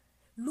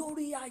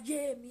lórí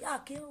ayé mi. A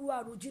kì í ro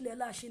àròjinlẹ̀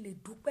la ṣe lè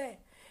dúpẹ́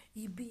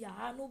ibi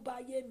àánú bá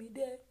ayé mi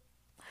dé.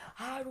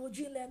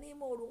 Àròjinlẹ̀ ní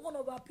mo rò. One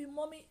of our people,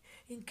 mommy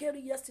in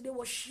Kerry yesterday,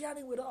 was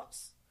sharing with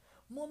us.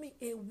 Mommy,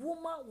 a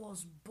woman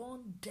was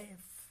born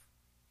deaf.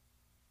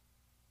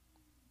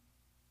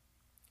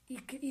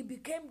 He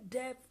became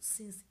deaf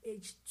since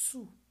age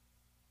 2.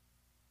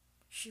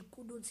 She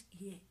couldn't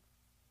hear.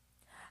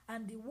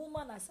 And the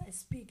woman, as I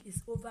speak,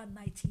 is over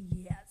 90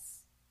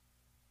 years.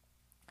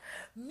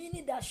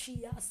 Meaning that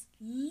she has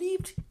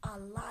lived her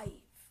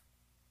life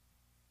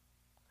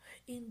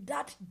in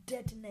that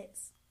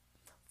deadness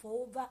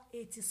for over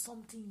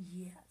 80-something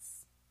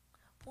years.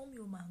 Mommy,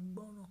 o máa ń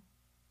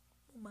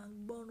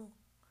gbọ́ràn.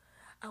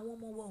 Àwọn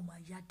ọmọ wa ò máa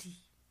yá di.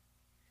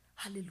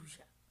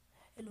 Hallelujah.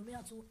 Ẹlòmíì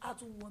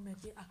àtún wọ́n mẹ́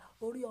pé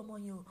orí ọmọ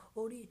yẹn o,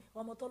 orí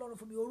ọmọ tọ́lọ́run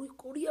fún mi,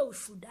 orí ẹ̀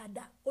oṣù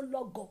dáadáa, ó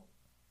lọ́gọ̀.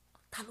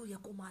 Ta ló yẹ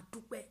kó máa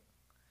dúpẹ́?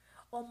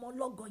 Ọmọ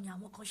lọ́gọ̀ yẹn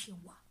àwọn kan ṣì ń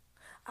wà.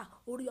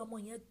 Orí ọmọ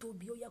yẹn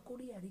tóbi, ó yẹ kó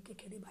rí ẹ̀rí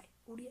kékeré báyìí.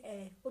 Orí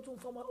ó tún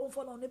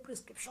fọ́nà ní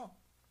prescription.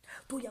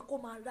 Tó yẹ kó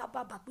máa rá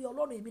bàbà pé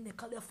Ọlọ́run èmi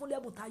nìkan lẹ fún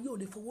lẹ́bùn tá yóò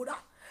lè fowó rà.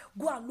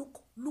 Go and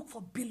look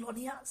for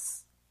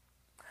billionaires.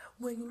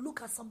 When you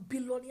look at some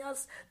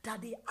billionaires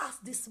that they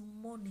ask this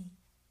money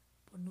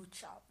but no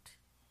child.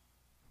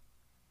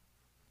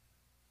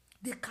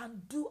 They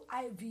can do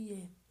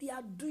IVF. They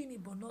are doing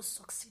it but not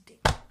succeeding.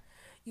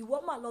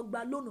 Ìwọ máa lọ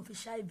gba lónìí fi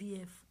ṣe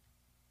IVF.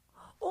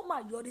 Ó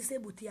máa yọrí sí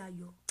èbúté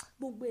ayọ̀.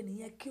 Gbogbo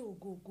ènìyàn kí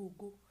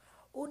ògógógó.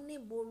 Ó ní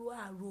mo ro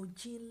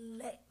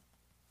àròjinlẹ̀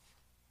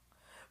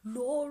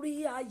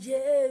lórí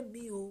ayé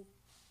mi o.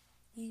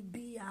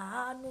 Ibi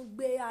àánú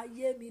gbé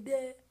ayé mi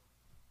dé.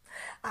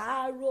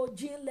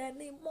 Àròjinlẹ̀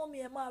ni mọ́mí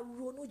ẹ máa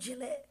ronú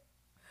jinlẹ̀.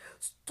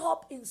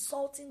 Stop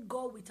insulting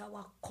God with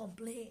our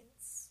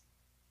complaints.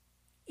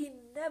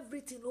 In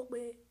everything, you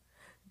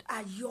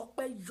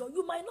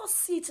might not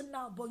see it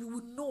now, but you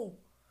will know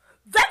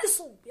very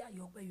soon.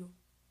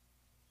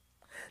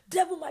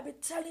 Devil might be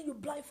telling you,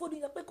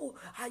 blindfolding you,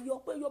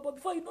 but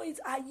before you know it,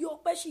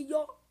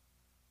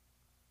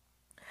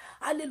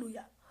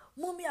 hallelujah.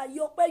 Mummy,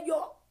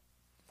 ayọ̀pẹ̀yọ̀.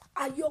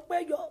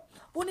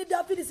 Only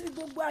David is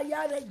gbogbo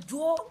aya rẹ̀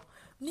jó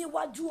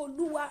níwájú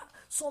Olúwa.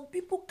 Some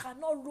people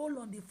cannot roll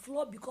on the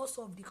floor because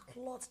of the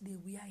cloth they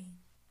wearing.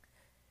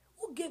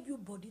 Who gave you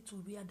body to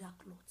wear that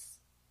clothes?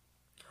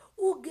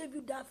 Who gave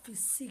you that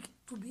physique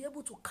to be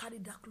able to carry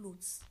that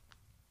clothes?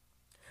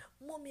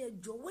 Mommy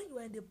and Joe, when you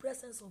are in the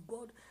presence of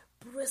God,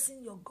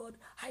 praising your God,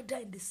 either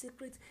in the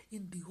secret,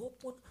 in the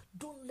open,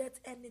 don't let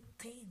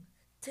anything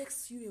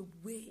takes you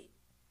away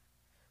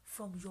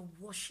from your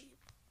worship.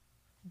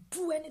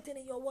 Do anything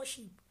in your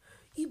worship.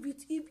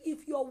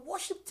 If your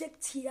worship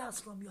takes tears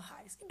from your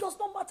eyes, it does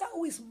not matter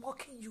who is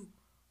mocking you.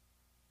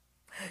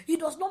 It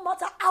does not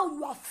matter how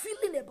you are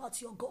feeling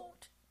about your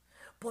God,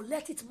 but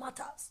let it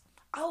matter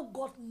how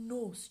God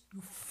knows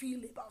you feel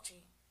about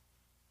him.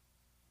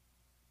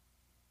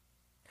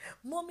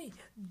 Mommy,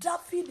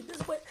 David,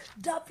 this way,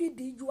 David,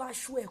 you are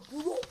sure,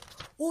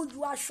 oh,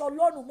 you are sure,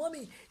 Lord,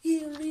 mommy,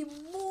 he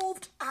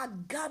removed a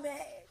garment.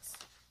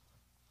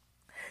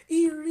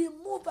 He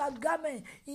removed a garment.